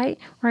too, right?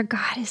 Where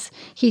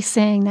he's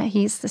saying that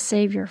he's the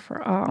Savior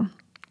for all.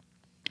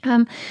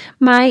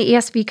 My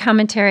ESV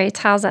commentary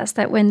tells us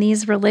that when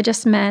these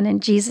religious men in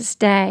Jesus'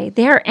 day,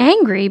 they are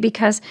angry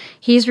because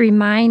he's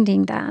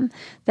reminding them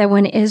that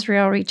when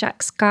Israel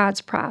rejects God's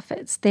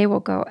prophets, they will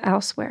go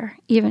elsewhere,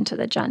 even to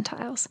the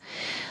Gentiles.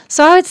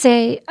 So I would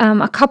say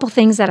a couple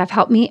things that have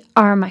helped me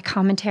are my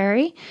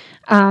commentary.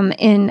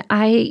 And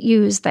I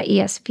use the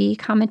ESV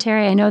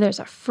commentary. I know there's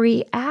a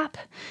free app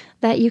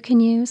that you can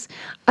use.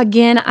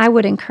 Again, I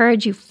would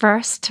encourage you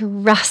first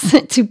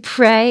to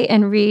pray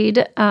and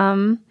read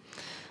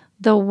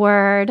the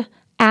word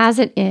as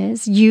it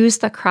is, use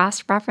the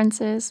cross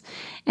references.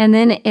 And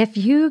then if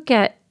you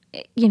get,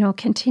 as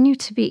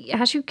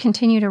you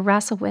continue to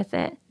wrestle with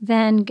it,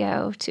 then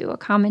go to a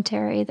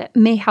commentary that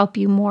may help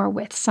you more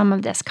with some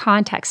of this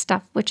context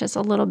stuff, which is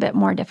a little bit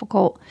more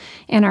difficult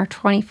in our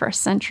 21st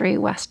century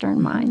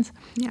Western minds.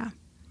 Yeah.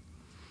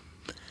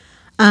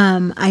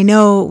 I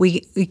know we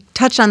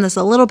touched on this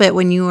a little bit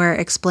when you were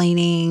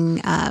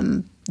explaining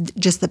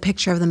just the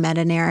picture of the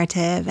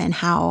meta-narrative and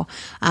how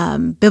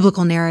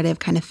biblical narrative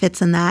kind of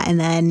fits in that. And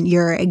then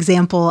your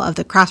example of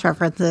the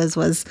cross-references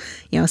was,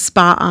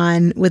 spot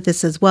on with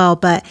this as well.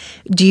 But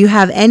do you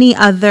have any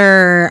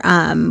other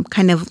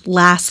kind of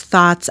last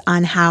thoughts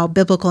on how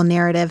biblical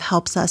narrative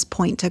helps us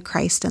point to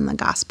Christ in the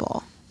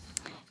gospel?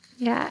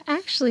 Yeah,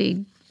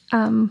 actually,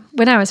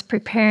 when I was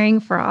preparing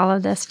for all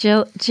of this,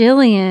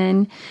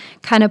 Jillian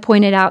kind of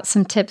pointed out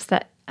some tips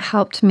that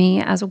helped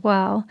me as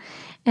well.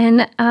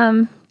 And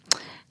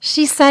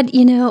she said,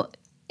 in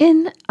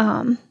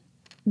the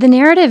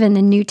narrative in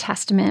the New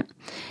Testament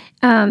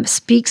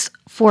speaks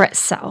for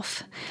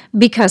itself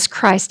because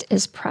Christ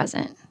is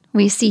present.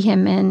 We see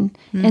him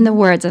in the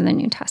words of the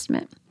New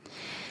Testament.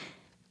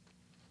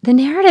 The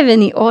narrative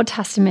in the Old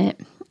Testament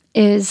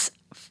is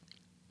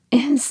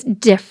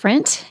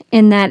different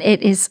in that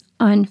it is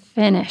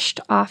unfinished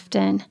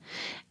often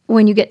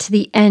when you get to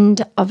the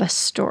end of a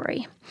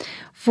story.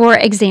 For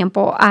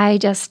example, I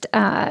just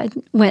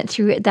went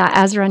through the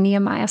Ezra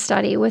Nehemiah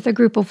study with a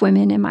group of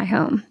women in my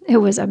home. It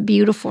was a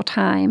beautiful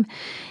time.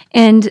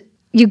 And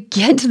you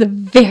get to the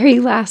very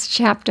last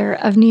chapter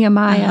of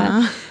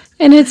Nehemiah,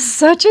 and it's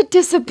such a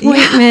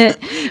disappointment.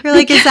 Yeah. You're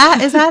like, is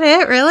that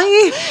it,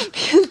 really?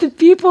 Because the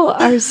people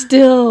are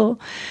still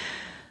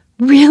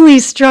really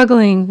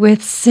struggling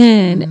with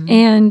sin,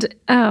 and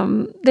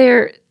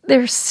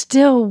they're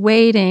still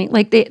waiting.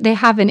 Like they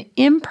have an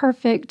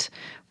imperfect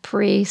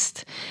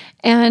priest,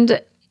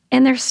 and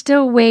and they're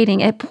still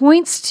waiting. It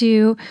points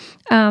to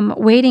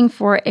waiting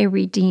for a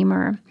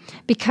redeemer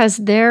because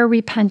their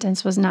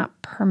repentance was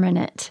not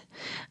permanent.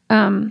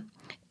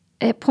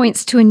 It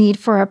points to a need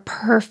for a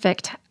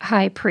perfect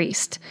high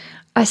priest,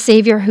 a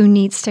savior who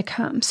needs to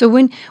come. So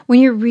when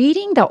you're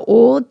reading the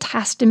Old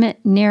Testament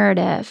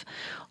narrative,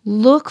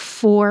 look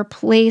for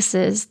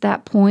places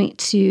that point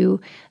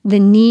to the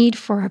need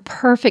for a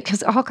perfect,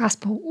 because all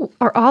gospel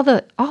or all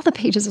the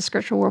pages of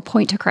Scripture will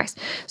point to Christ.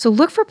 So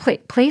look for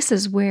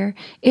places where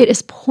it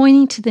is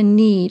pointing to the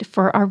need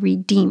for a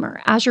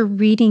redeemer as you're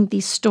reading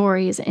these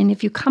stories. And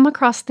if you come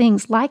across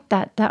things like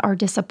that are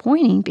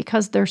disappointing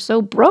because they're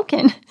so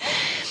broken,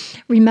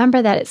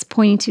 remember that it's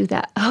pointing to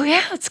that, oh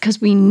yeah, it's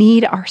because we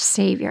need our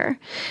Savior.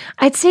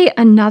 I'd say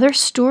another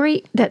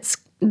story that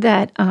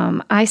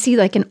I see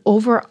like an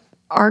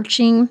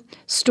overarching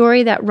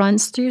story that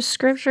runs through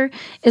Scripture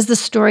is the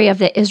story of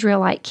the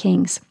Israelite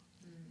kings.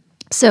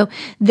 So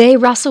they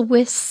wrestle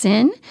with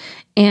sin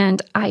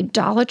and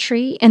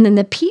idolatry, and then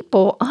the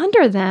people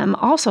under them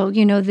also,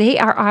 they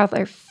are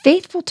either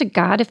faithful to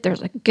God if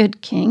there's a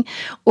good king,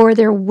 or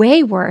they're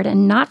wayward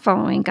and not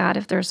following God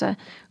if there's a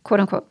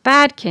quote-unquote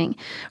bad king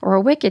or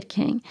a wicked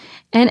king.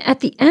 And at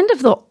the end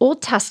of the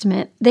Old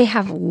Testament, they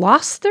have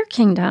lost their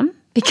kingdom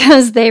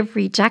because they've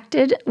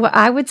rejected what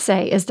I would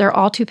say is their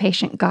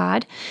all-too-patient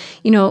God.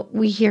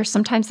 We hear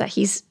sometimes that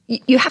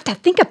you have to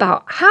think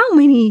about how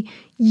many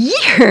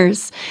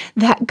years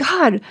that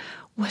God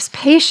was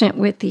patient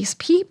with these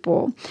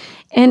people.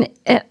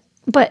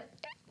 But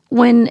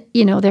when,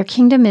 their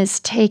kingdom is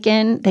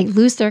taken, they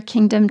lose their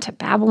kingdom to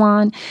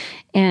Babylon,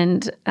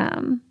 and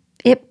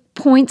it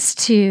points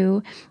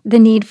to the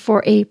need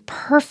for a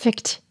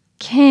perfect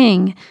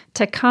king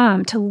to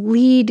come to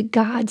lead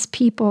God's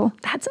people.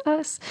 That's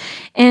us.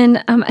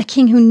 And a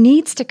king who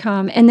needs to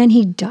come. And then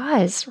he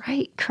does,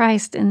 right?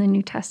 Christ in the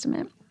New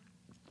Testament.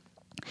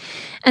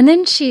 And then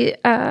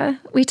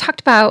we talked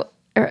about,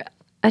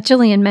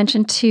 Jillian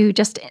mentioned too,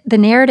 just the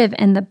narrative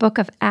in the book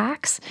of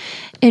Acts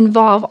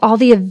involve all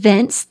the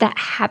events that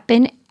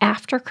happen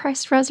after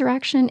Christ's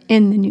resurrection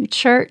in the new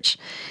church.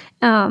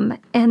 And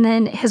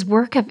then his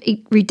work of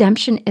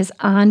redemption is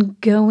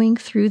ongoing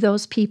through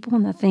those people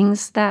and the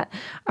things that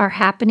are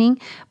happening,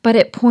 but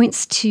it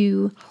points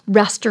to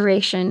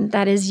restoration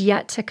that is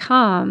yet to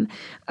come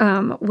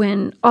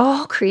when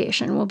all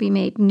creation will be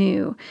made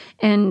new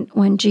and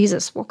when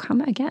Jesus will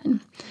come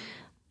again.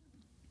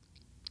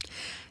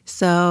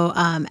 So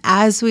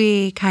as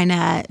we kind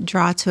of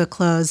draw to a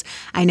close,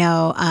 I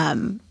know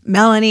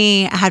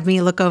Melanie had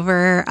me look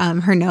over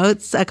her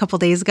notes a couple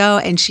days ago,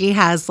 and she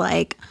has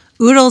like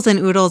oodles and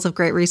oodles of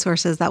great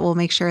resources that we'll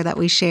make sure that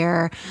we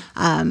share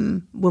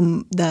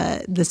when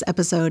this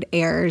episode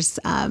airs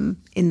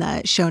in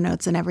the show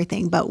notes and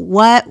everything. But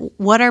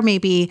what are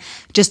maybe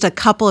just a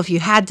couple, if you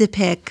had to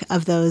pick,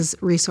 of those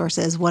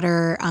resources, what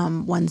are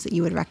ones that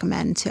you would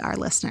recommend to our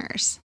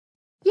listeners?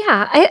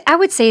 Yeah, I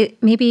would say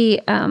maybe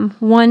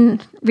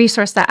one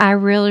resource that I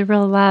really,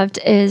 really loved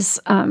is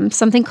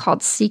something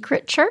called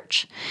Secret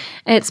Church.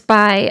 It's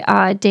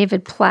by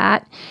David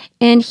Platt,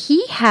 and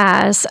he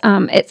has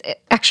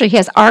he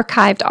has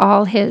archived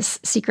all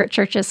his secret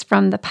churches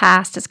from the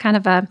past. It's kind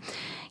of a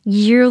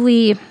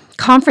yearly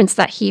conference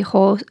that he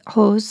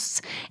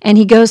hosts, and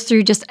he goes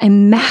through just a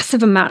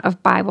massive amount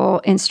of Bible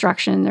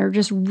instruction. They're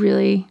just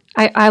really,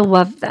 I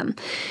love them.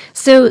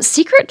 So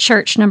Secret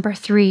Church number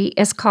 3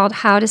 is called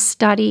How to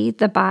Study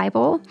the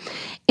Bible,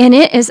 and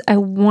it is a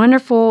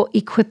wonderful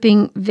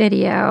equipping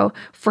video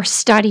for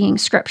studying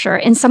Scripture.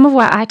 And some of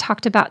what I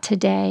talked about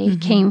today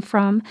came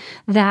from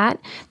that.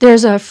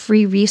 There's a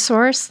free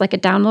resource, like a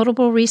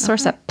downloadable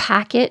resource, a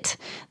packet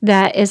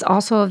that is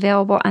also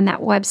available on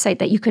that website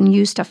that you can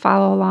use to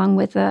follow along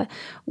with the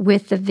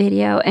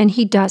video. And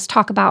he does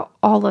talk about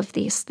all of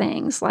these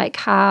things, like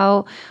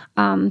how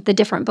the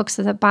different books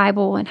of the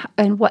Bible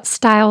and what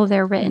style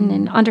they're written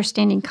and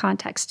understanding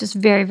context. Just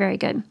very, very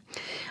good.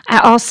 I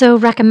also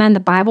recommend the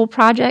Bible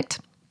Project.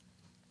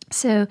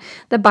 So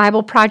the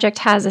Bible Project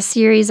has a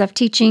series of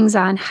teachings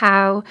on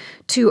how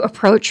to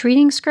approach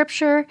reading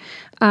Scripture,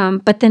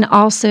 but then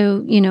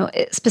also,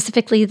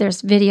 specifically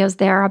there's videos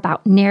there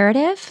about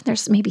narrative.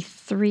 There's maybe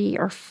 3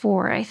 or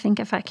 4, I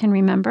think, if I can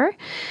remember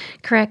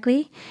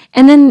correctly.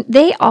 And then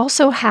they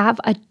also have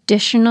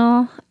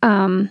additional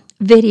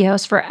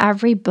videos for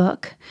every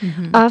book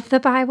of the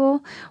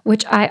Bible,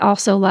 which I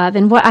also love.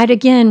 And what I'd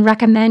again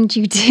recommend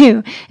you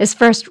do is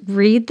first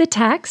read the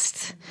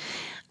text,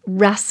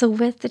 wrestle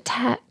with the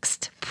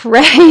text,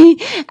 pray,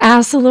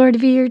 ask the Lord to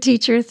be your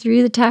teacher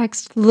through the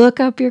text, look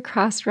up your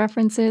cross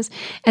references,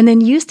 and then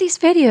use these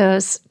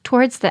videos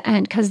towards the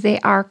end because they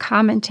are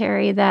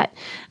commentary that,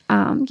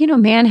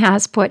 man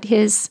has put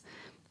his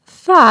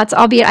thoughts,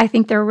 albeit I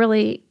think they're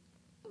really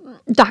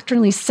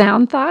doctrinally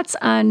sound thoughts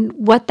on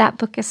what that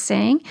book is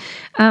saying.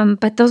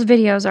 But those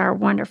videos are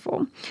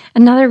wonderful.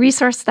 Another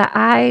resource that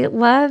I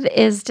love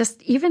is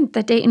just even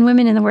the Dayton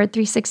Women in the Word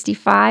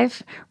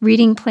 365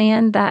 reading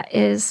plan that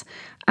is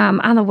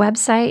on the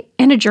website,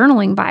 and a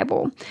journaling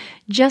Bible.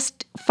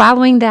 Just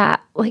following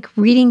that, like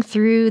reading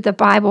through the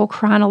Bible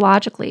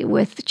chronologically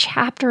with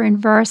chapter and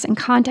verse and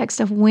context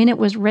of when it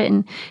was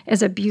written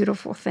is a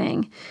beautiful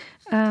thing.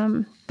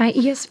 My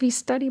ESV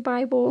study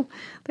Bible,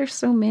 there's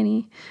so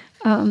many.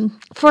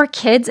 For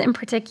kids in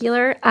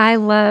particular, I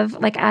love,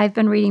 like I've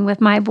been reading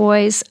with my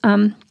boys,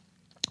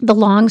 The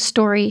Long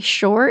Story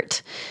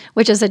Short,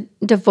 which is a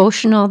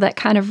devotional that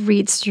kind of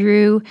reads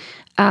through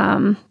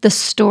the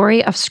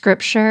story of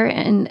Scripture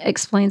and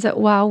explains it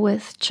well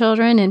with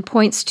children and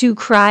points to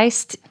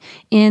Christ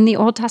in the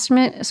Old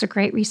Testament. It's a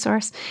great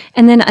resource.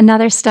 And then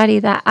another study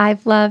that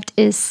I've loved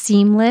is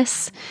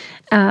Seamless.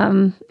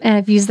 And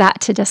I've used that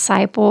to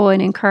disciple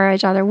and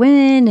encourage other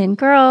women and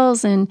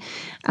girls. And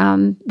Angie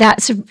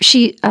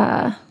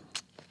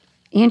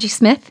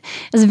Smith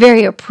is a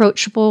very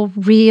approachable,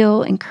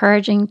 real,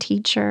 encouraging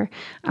teacher,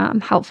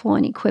 helpful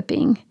in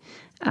equipping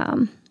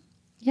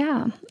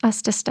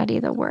us to study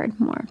the Word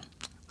more.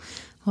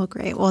 Well,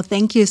 great. Well,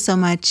 thank you so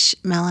much,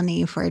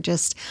 Melanie, for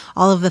just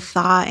all of the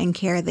thought and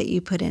care that you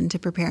put into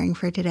preparing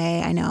for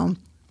today. I know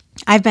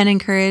I've been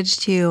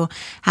encouraged to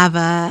have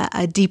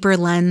a deeper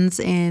lens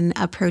in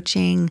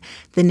approaching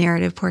the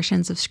narrative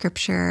portions of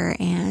Scripture,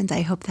 and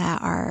I hope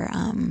that our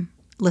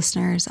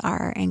listeners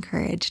are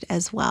encouraged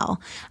as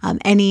well.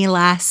 Any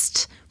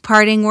last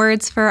parting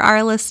words for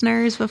our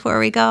listeners before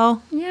we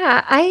go?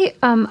 Yeah,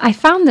 I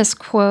found this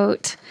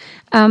quote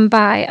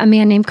by a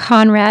man named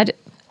Conrad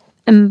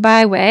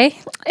Mbewe,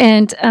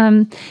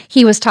 and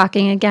he was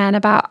talking again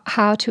about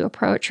how to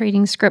approach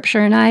reading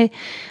Scripture. And I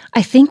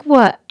think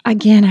what,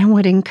 again, I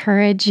would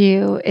encourage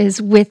you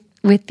is with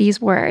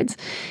these words.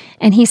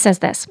 And he says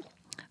this: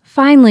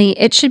 finally,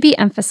 it should be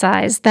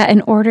emphasized that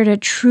in order to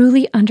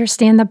truly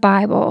understand the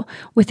Bible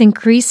with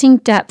increasing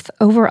depth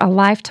over a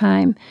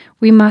lifetime,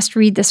 we must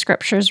read the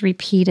Scriptures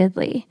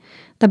repeatedly.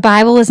 The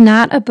Bible is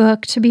not a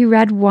book to be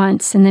read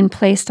once and then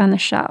placed on the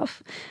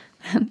shelf.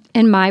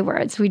 In my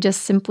words, we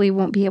just simply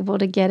won't be able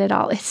to get it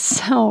all. It's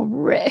so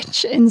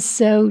rich and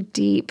so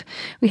deep.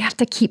 We have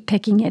to keep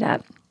picking it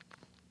up.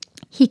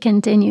 He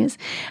continues,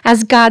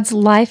 as God's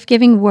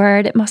life-giving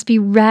word, it must be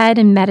read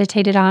and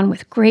meditated on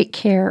with great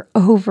care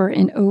over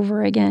and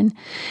over again.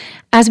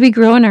 As we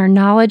grow in our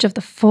knowledge of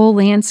the full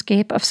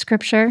landscape of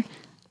Scripture,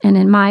 and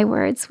in my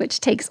words,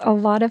 which takes a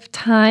lot of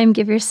time,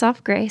 give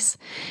yourself grace,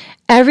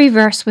 every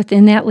verse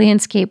within that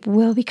landscape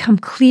will become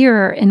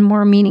clearer and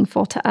more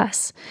meaningful to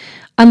us.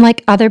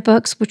 Unlike other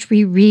books which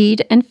we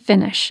read and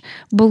finish,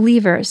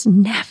 believers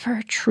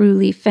never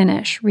truly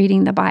finish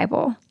reading the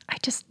Bible. I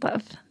just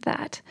love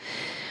that.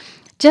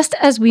 Just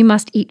as we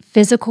must eat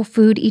physical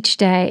food each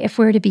day if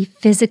we're to be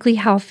physically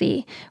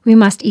healthy, we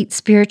must eat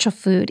spiritual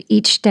food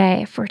each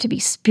day if we're to be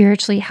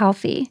spiritually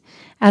healthy.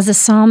 As the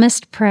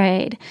psalmist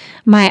prayed,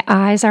 my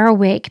eyes are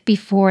awake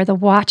before the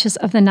watches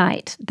of the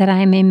night, that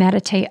I may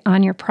meditate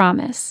on your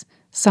promise.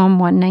 Psalm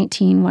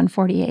 119,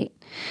 148.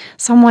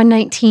 Psalm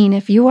 119,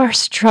 if you are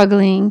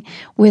struggling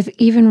with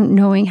even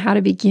knowing how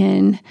to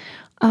begin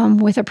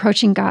with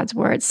approaching God's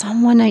word,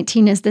 Psalm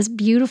 119 is this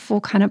beautiful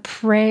kind of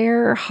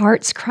prayer,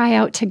 hearts cry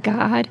out to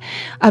God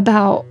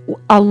about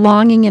a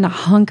longing and a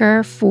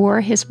hunger for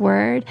his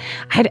word.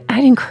 I'd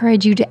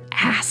encourage you to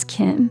ask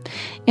him.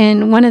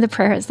 And one of the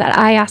prayers that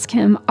I ask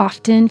him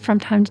often from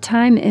time to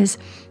time is,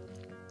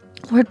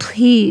 Lord,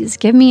 please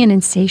give me an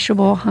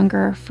insatiable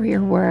hunger for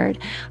your word.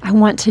 I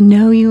want to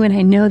know you, and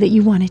I know that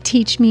you want to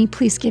teach me.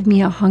 Please give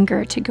me a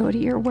hunger to go to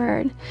your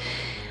word.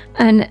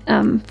 And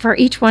for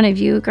each one of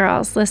you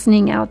girls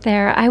listening out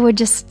there, I would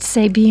just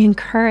say be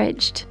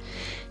encouraged.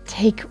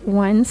 Take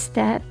one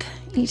step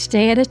each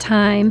day at a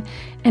time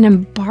and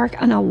embark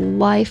on a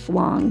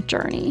lifelong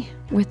journey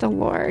with the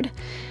Lord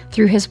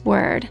through his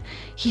word.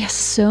 He has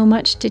so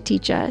much to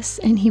teach us,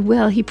 and he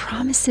will. He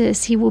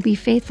promises he will be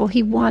faithful.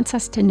 He wants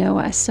us to know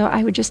us. So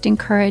I would just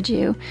encourage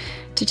you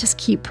to just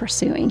keep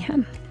pursuing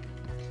him.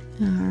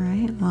 All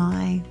right. Well,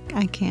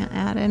 I can't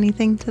add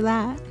anything to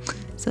that.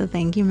 So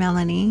thank you,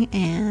 Melanie,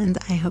 and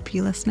I hope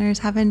you listeners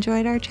have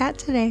enjoyed our chat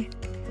today.